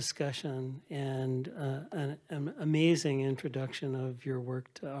discussion and an amazing introduction of your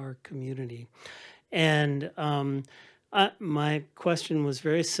work to our community. And my question was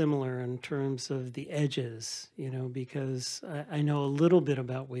very similar in terms of the edges, because I know a little bit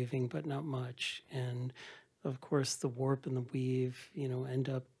about weaving, but not much. And of course, the warp and the weave, end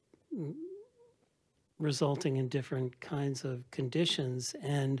up resulting in different kinds of conditions.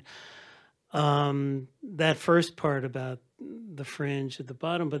 And that first part about the fringe at the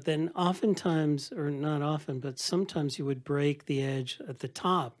bottom, but then oftentimes, or not often, but sometimes you would break the edge at the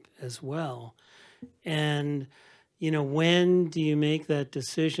top as well. And, when do you make that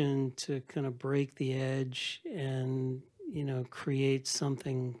decision to kind of break the edge and, create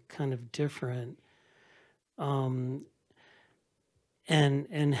something kind of different? And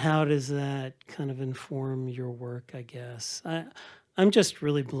how does that kind of inform your work, I guess? I'm just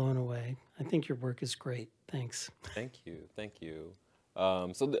really blown away. I think your work is great. Thanks. Thank you.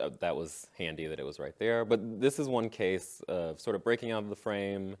 So that was handy that it was right there. But this is one case of sort of breaking out of the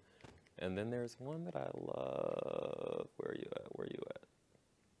frame. And then there's one that I love. Where are you at?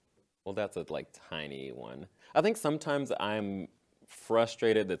 Well, that's a like tiny one. I think sometimes I'm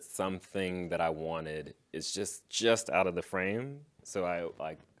frustrated that something that I wanted is just out of the frame. So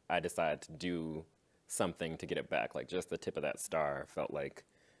I decided to do something to get it back. Like just the tip of that star felt like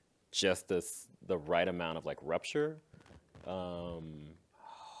just the right amount of like rupture. Oh,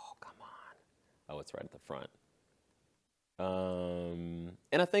 come on. Oh, it's right at the front.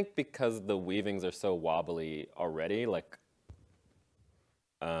 And I think because the weavings are so wobbly already, like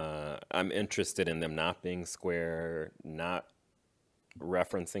I'm interested in them not being square, not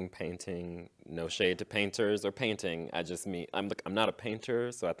referencing painting, no shade to painters or painting. I just mean, I'm not a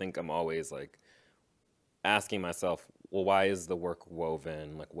painter, so I think I'm always like asking myself, well, why is the work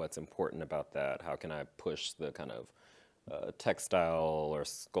woven? Like, what's important about that? How can I push the kind of textile or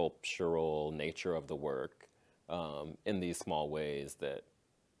sculptural nature of the work in these small ways that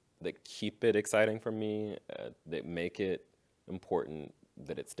keep it exciting for me, that make it important,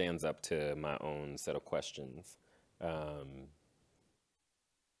 that it stands up to my own set of questions.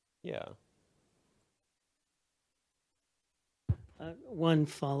 Yeah. One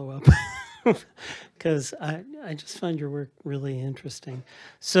follow-up, because I just find your work really interesting.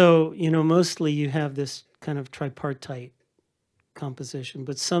 So, mostly you have this kind of tripartite composition,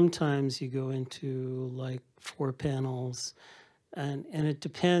 but sometimes you go into like 4 panels, and it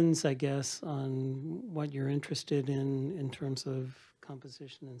depends, I guess, on what you're interested in terms of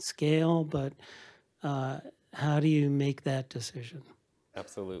composition and scale, but how do you make that decision?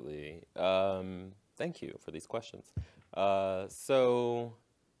 Absolutely. Thank you for these questions. So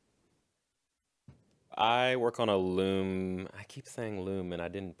I work on a loom. I keep saying loom, and I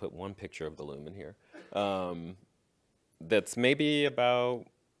didn't put one picture of the loom in here. That's maybe about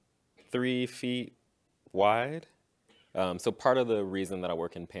 3 feet wide. So part of the reason that I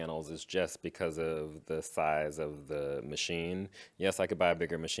work in panels is just because of the size of the machine. Yes, I could buy a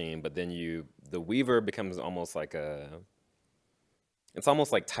bigger machine, but then the weaver becomes almost like it's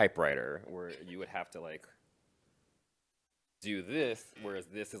almost like typewriter, where you would have to like do this, whereas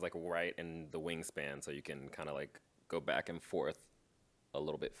this is like right in the wingspan, so you can kind of like go back and forth a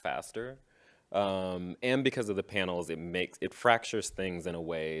little bit faster. And because of the panels, it fractures things in a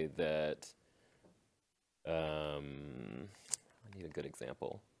way that, I need a good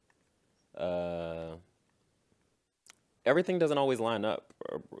example. Everything doesn't always line up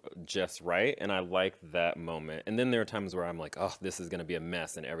just right, and I like that moment. And then there are times where I'm like, oh, this is going to be a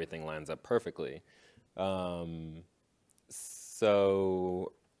mess, and everything lines up perfectly.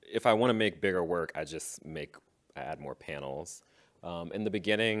 So if I want to make bigger work, I add more panels. In the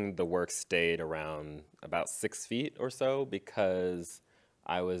beginning, the work stayed around about 6 feet or so because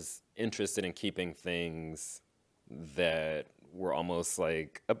I was interested in keeping things that were almost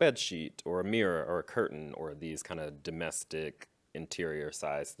like a bed sheet or a mirror or a curtain or these kind of domestic interior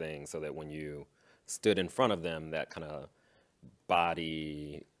size things, so that when you stood in front of them, that kind of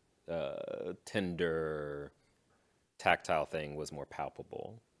body, tender, tactile thing was more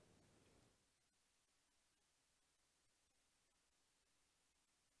palpable.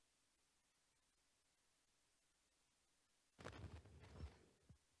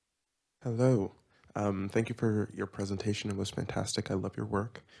 Hello. Thank you for your presentation. It was fantastic. I love your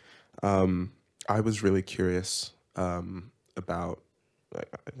work. I was really curious about,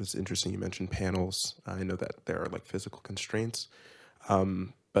 it was interesting you mentioned panels. I know that there are like physical constraints,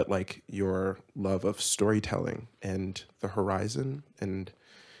 but like your love of storytelling and the horizon and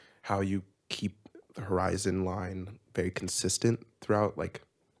how you keep the horizon line very consistent throughout like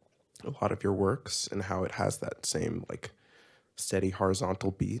a lot of your works, and how it has that same like steady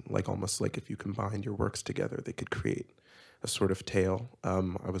horizontal beat, like almost like if you combined your works together, they could create a sort of tale.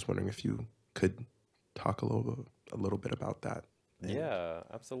 I was wondering if you could talk a little bit about that. Yeah,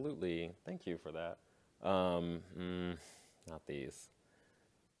 absolutely. Thank you for that. Not these.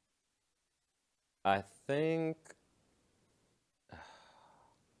 I think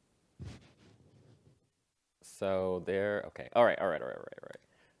so. Okay. All right.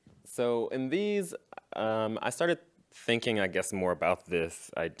 So in these, I started thinking, I guess, more about this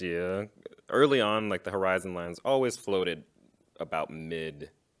idea. Early on, like the horizon lines always floated about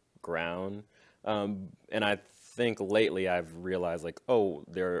mid-ground. And I think lately I've realized like, oh,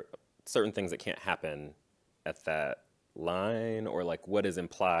 there are certain things that can't happen at that line, or like what is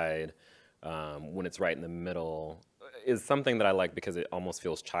implied when it's right in the middle is something that I like because it almost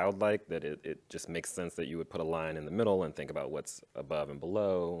feels childlike, that it just makes sense that you would put a line in the middle and think about what's above and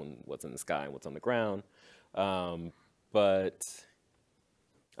below and what's in the sky and what's on the ground. But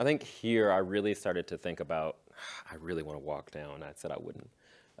I think here I really started to think about, I really want to walk down. I said I wouldn't.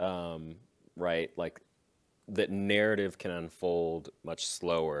 Right? Like that narrative can unfold much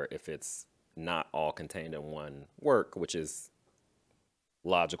slower if it's not all contained in one work, which is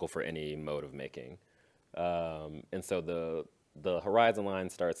logical for any mode of making. And so the horizon line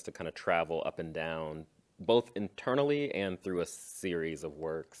starts to kind of travel up and down, both internally and through a series of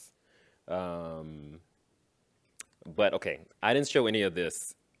works. But okay, I didn't show any of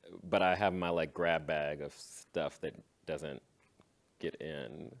this, but I have my like grab bag of stuff that doesn't get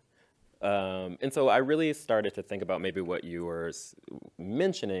in. And so I really started to think about maybe what you were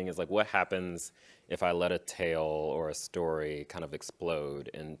mentioning is like what happens if I let a tale or a story kind of explode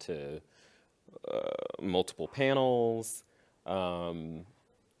into multiple panels. And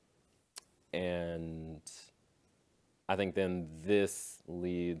I think then this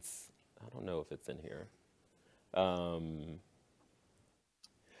leads, I don't know if it's in here.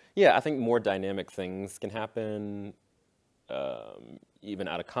 Yeah, I think more dynamic things can happen, even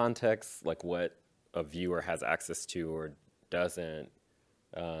out of context, like what a viewer has access to or doesn't.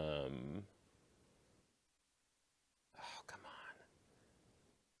 Oh, come on.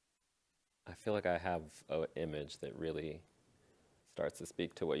 I feel like I have an image that really starts to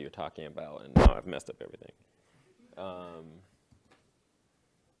speak to what you're talking about, and now I've messed up everything.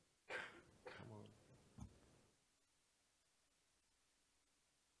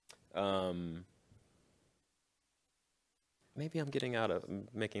 Maybe I'm getting out of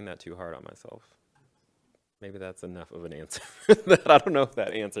making that too hard on myself. Maybe that's enough of an answer. That I don't know if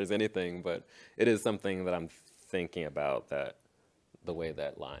that answers anything, but it is something that I'm thinking about, that the way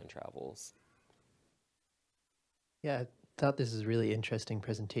that line travels. Yeah, I thought this is a really interesting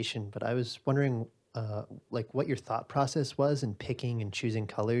presentation, but I was wondering like what your thought process was in picking and choosing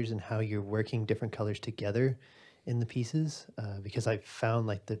colors and how you're working different colors together in the pieces, because I found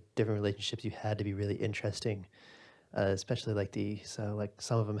like the different relationships you had to be really interesting, especially like like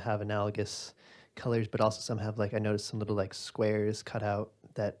some of them have analogous colors, but also some have like, I noticed some little like squares cut out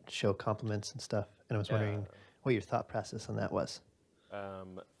that show complements and stuff. And I was wondering what your thought process on that was.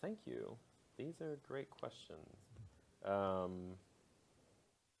 Thank you. These are great questions.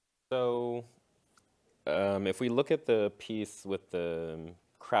 If we look at the piece with the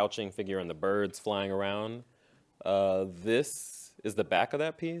crouching figure and the birds flying around, this is the back of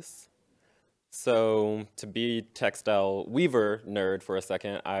that piece. So to be textile weaver nerd for a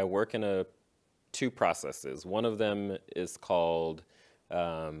second, I work in two processes. One of them is called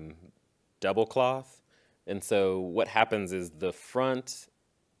double cloth. And so what happens is the front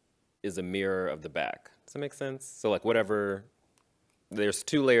is a mirror of the back. Does that make sense? So like whatever, there's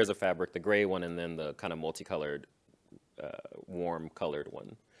two layers of fabric, the gray one and then the kind of multicolored, warm colored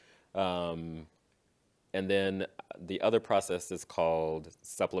one. And then the other process is called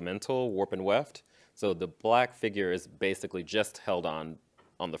supplemental warp and weft. So the black figure is basically just held on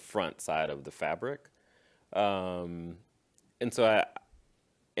the front side of the fabric. And so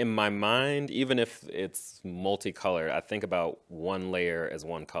in my mind, even if it's multicolored, I think about one layer as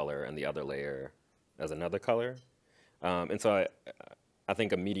one color and the other layer as another color. And so I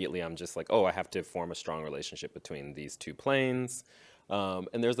think immediately I'm just like, oh, I have to form a strong relationship between these two planes.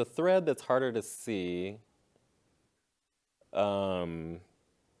 And there's a thread that's harder to see. The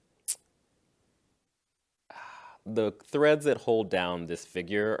threads that hold down this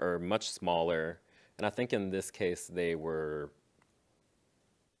figure are much smaller. And I think in this case, they were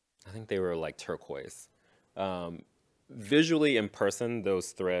like turquoise. Visually in person,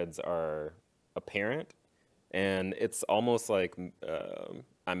 those threads are apparent. And it's almost like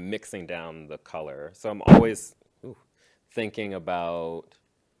I'm mixing down the color. So I'm always thinking about,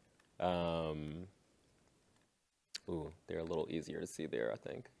 they're a little easier to see there, I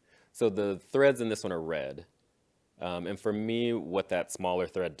think. So the threads in this one are red. And for me, what that smaller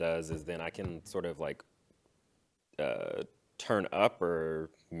thread does is then I can sort of like turn up or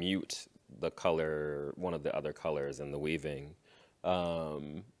mute the color, one of the other colors in the weaving.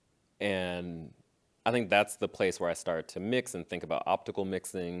 And I think that's the place where I start to mix and think about optical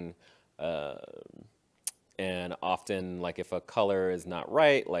mixing. And often, like if a color is not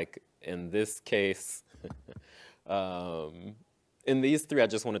right, like in this case, in these three, I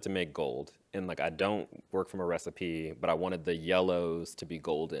just wanted to make gold. And like I don't work from a recipe, but I wanted the yellows to be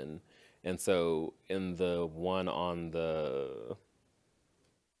golden. And so in the one on the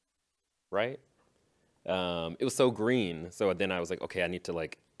right, it was so green. So then I was like, okay, I need to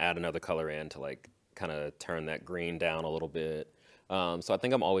like add another color in to like kind of turn that green down a little bit. So I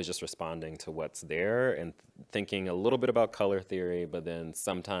think I'm always just responding to what's there and thinking a little bit about color theory, but then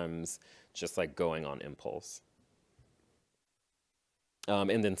sometimes just like going on impulse.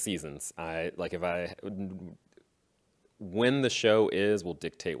 And then seasons. When the show is, will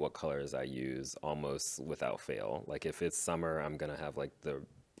dictate what colors I use almost without fail. Like if it's summer, I'm gonna have like the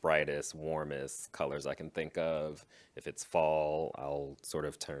brightest, warmest colors I can think of. If it's fall, I'll sort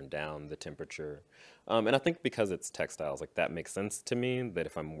of turn down the temperature. And I think because it's textiles, like that makes sense to me, that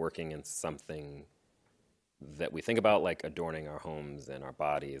if I'm working in something that we think about like adorning our homes and our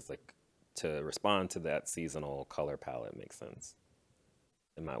bodies, like to respond to that seasonal color palette makes sense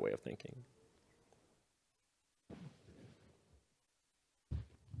in my way of thinking.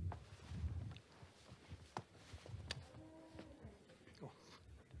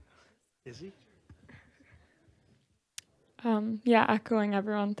 Izzy? Yeah, echoing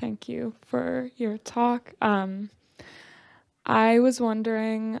everyone, thank you for your talk. I was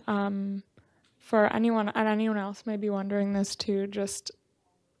wondering, for anyone, and anyone else may be wondering this too, just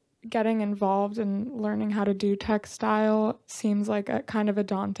getting involved in learning how to do textile seems like a kind of a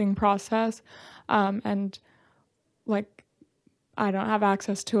daunting process. And like, I don't have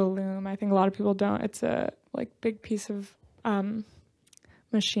access to a loom. I think a lot of people don't. It's a like big piece of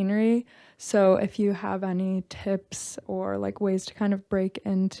machinery. So if you have any tips or like ways to kind of break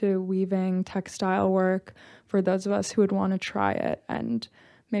into weaving textile work for those of us who would want to try it and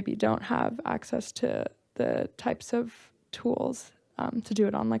maybe don't have access to the types of tools to do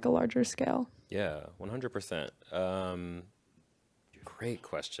it on like a larger scale. Yeah, 100%. Great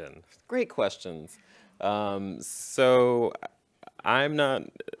question. Great questions. So I'm not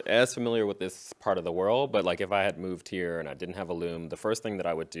as familiar with this part of the world, but like if I had moved here and I didn't have a loom, the first thing that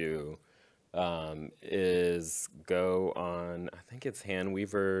I would do is go on, I think it's Hand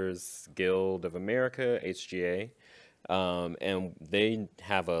Weavers Guild of America, HGA, and they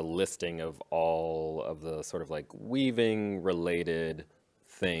have a listing of all of the sort of like weaving related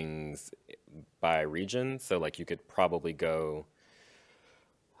things by region. So like you could probably go,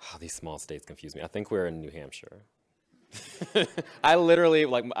 oh, these small states confuse me. I think we're in New Hampshire. I literally,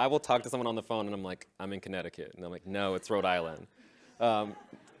 like, I will talk to someone on the phone and I'm like, I'm in Connecticut. And I'm like, no, it's Rhode Island.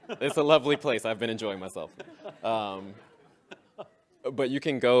 It's a lovely place. I've been enjoying myself. But you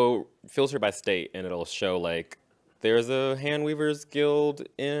can go filter by state and it'll show like there's a hand weavers guild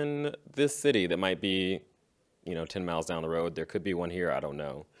in this city that might be, 10 miles down the road. There could be one here, I don't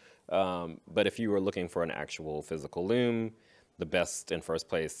know. But if you were looking for an actual physical loom, the best and first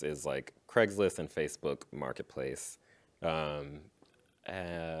place is like Craigslist and Facebook Marketplace. I'm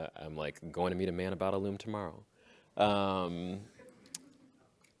like going to meet a man about a loom tomorrow.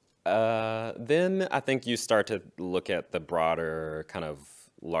 Then I think you start to look at the broader kind of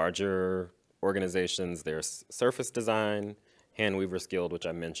larger organizations. There's Surface Design, Hand Weavers Guild, which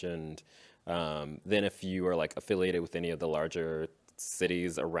I mentioned. Then if you are like affiliated with any of the larger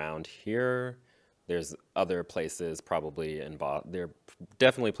cities around here, there's other places probably in Boston. There are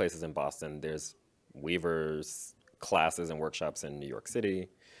definitely places in Boston. There's weavers classes and workshops in New York City.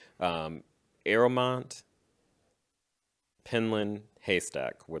 Arrowmont, Penland,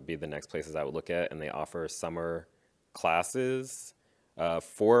 Haystack would be the next places I would look at, and they offer summer classes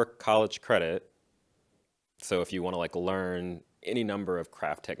for college credit. So if you want to like learn any number of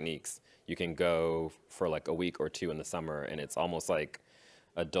craft techniques, you can go for like a week or two in the summer, and it's almost like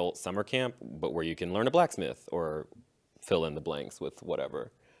adult summer camp, but where you can learn a blacksmith or fill in the blanks with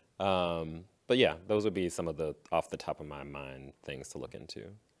whatever. But yeah, those would be some of the off the top of my mind things to look into.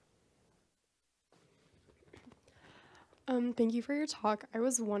 Thank you for your talk. I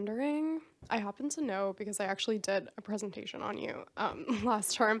was wondering, I happen to know, because I actually did a presentation on you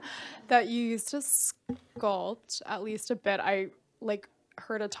last term, that you used to sculpt at least a bit. I like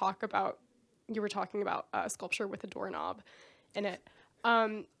heard a talk about, you were talking about sculpture with a doorknob in it.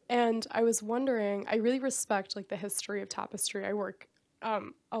 And I was wondering, I really respect like the history of tapestry. I work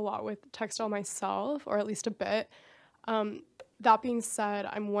a lot with textile myself, or at least a bit. That being said,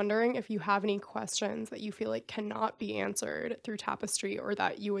 I'm wondering if you have any questions that you feel like cannot be answered through tapestry, or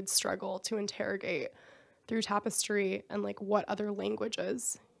that you would struggle to interrogate through tapestry, and like what other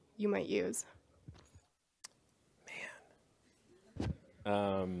languages you might use.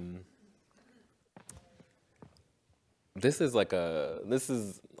 This is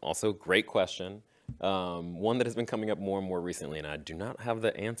also a great question. One that has been coming up more and more recently, and I do not have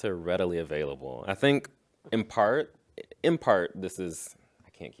the answer readily available. I think in part, this is, I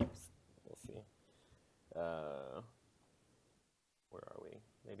can't keep, we'll see. Where are we?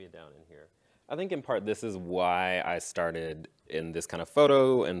 Maybe down in here. I think in part, this is why I started in this kind of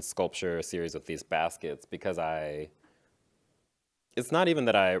photo and sculpture series with these baskets, because it's not even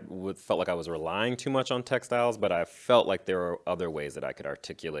that I felt like I was relying too much on textiles, but I felt like there were other ways that I could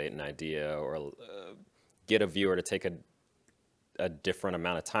articulate an idea, or get a viewer to take a different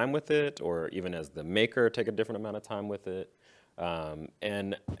amount of time with it, or even as the maker take a different amount of time with it.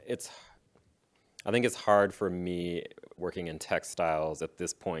 And I think it's hard for me working in textiles at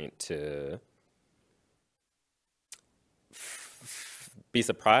this point to be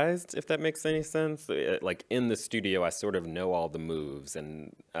surprised, if that makes any sense. Like in the studio, I sort of know all the moves,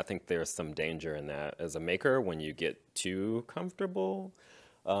 and I think there's some danger in that as a maker when you get too comfortable.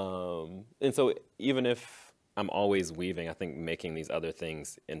 And so even if I'm always weaving, I think making these other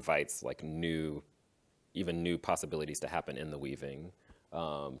things invites like even new possibilities to happen in the weaving,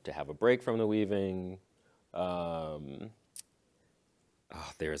 to have a break from the weaving.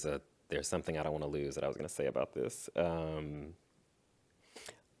 There's something I don't want to lose that I was going to say about this.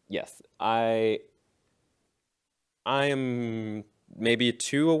 Yes, I am maybe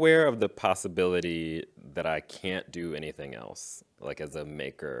too aware of the possibility that I can't do anything else, like as a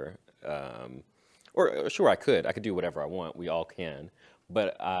maker. Or sure, I could do whatever I want. We all can.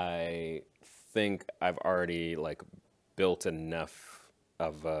 But I think I've already like built enough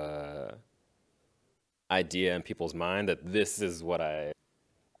of a idea in people's mind that this is what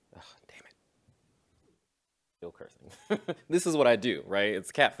still cursing. This is what I do, right?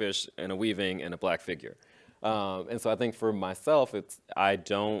 It's catfish and a weaving and a black figure. And so I think for myself, I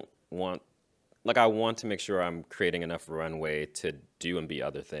want to make sure I'm creating enough runway to do and be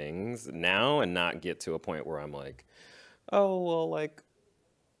other things now, and not get to a point where I'm like, oh, well, like,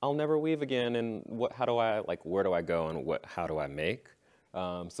 I'll never weave again, and where do I go, and how do I make?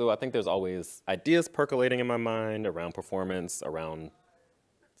 So I think there's always ideas percolating in my mind around performance, around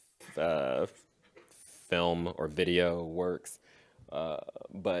film or video works,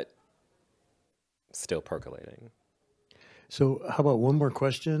 but still percolating. So how about one more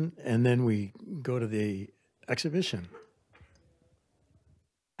question, and then we go to the exhibition?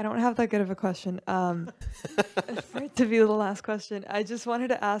 I don't have that good of a question. For it to be the last question, I just wanted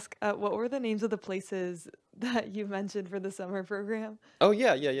to ask, what were the names of the places that you mentioned for the summer program? Oh,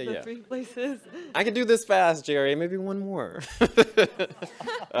 yeah. The 3 places. I could do this fast, Jerry. Maybe one more.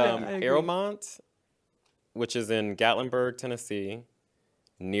 Arrowmont, which is in Gatlinburg, Tennessee.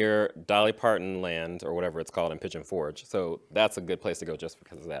 near Dolly Parton land, or whatever it's called, in Pigeon Forge. So that's a good place to go just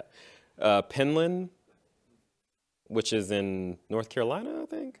because of that. Penland, which is in North Carolina, I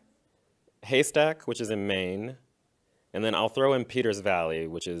think. Haystack, which is in Maine. And then I'll throw in Peters Valley,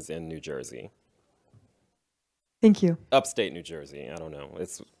 which is in New Jersey. Thank you. Upstate New Jersey, I don't know.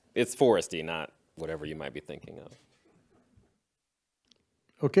 It's foresty, not whatever you might be thinking of.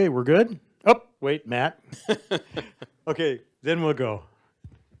 Okay, we're good? Oh, wait, Matt. Okay, then we'll go.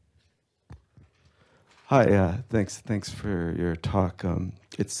 Hi, thanks for your talk.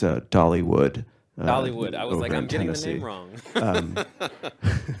 It's Dollywood. Dollywood. I was like, I'm getting Tennessee. the name wrong.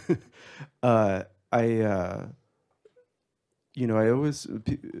 I always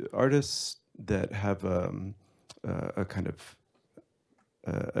artists that have a kind of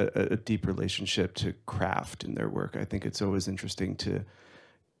a deep relationship to craft in their work. I think it's always interesting to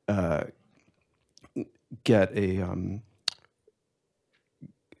get you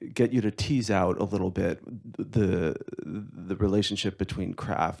to tease out a little bit the relationship between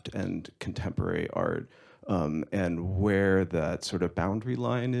craft and contemporary art, and where that sort of boundary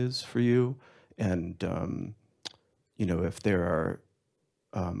line is for you, and if there are.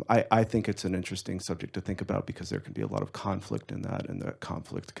 I think it's an interesting subject to think about because there can be a lot of conflict in that, and that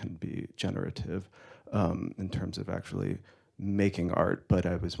conflict can be generative in terms of actually making art. But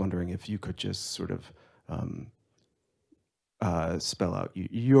I was wondering if you could just sort of spell out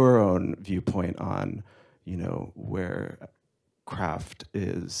your own viewpoint on, where craft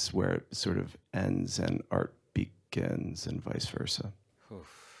is, where it sort of ends and art begins, and vice versa.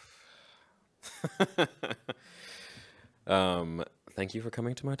 Thank you for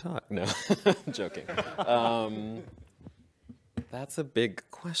coming to my talk. No, I'm joking. That's a big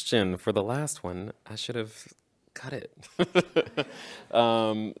question for the last one. I should have cut it.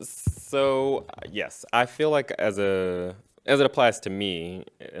 So yes, I feel like as it applies to me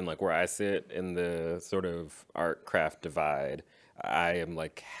and like where I sit in the sort of art craft divide, I am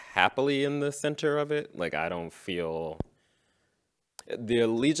like happily in the center of it. Like I don't feel. The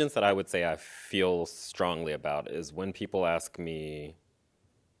allegiance that I would say I feel strongly about is when people ask me,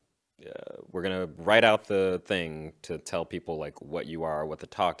 we're going to write out the thing to tell people like what you are, what the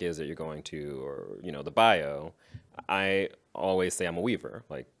talk is that you're going to, or, the bio. I always say I'm a weaver.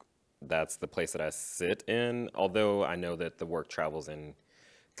 Like that's the place that I sit in. Although I know that the work travels in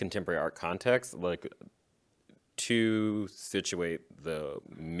contemporary art context, like to situate the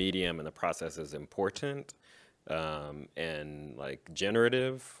medium and the process is important. And like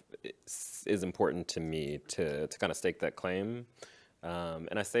generative is important to me to kind of stake that claim.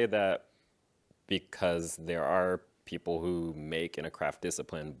 And I say that because there are people who make in a craft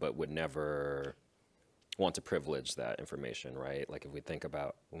discipline but would never want to privilege that information, right? Like if we think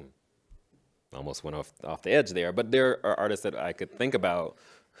about, almost went off the edge there, but there are artists that I could think about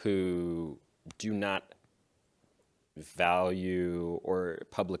who do not value or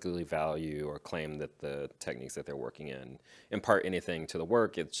publicly value or claim that the techniques that they're working in impart anything to the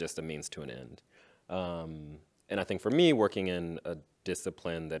work. It's just a means to an end. And I think for me, working in a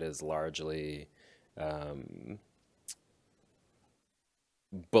discipline that is largely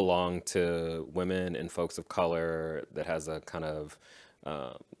belong to women and folks of color, that has a kind of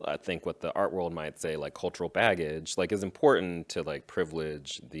I think what the art world might say like cultural baggage, like is important to like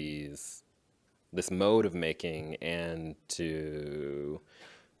privilege this mode of making, and to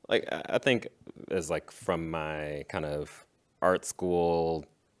like I think as like from my kind of art school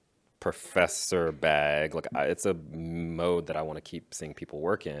professor bag, like it's a mode that I want to keep seeing people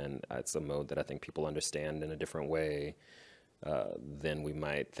work in. It's a mode that I think people understand in a different way than we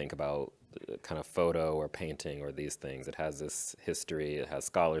might think about kind of photo or painting or these things. It has this history, it has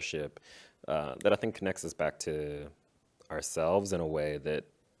scholarship that I think connects us back to ourselves in a way that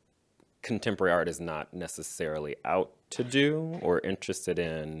contemporary art is not necessarily out to do or interested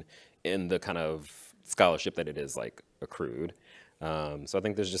in the kind of scholarship that it is like accrued. So I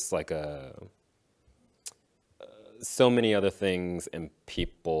think there's just like so many other things and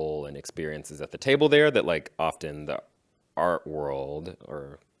people and experiences at the table there that like often the art world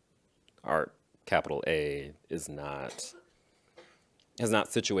or art capital A has not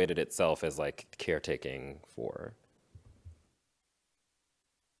situated itself as like caretaking for.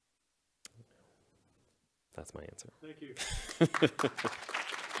 That's my answer. Thank you.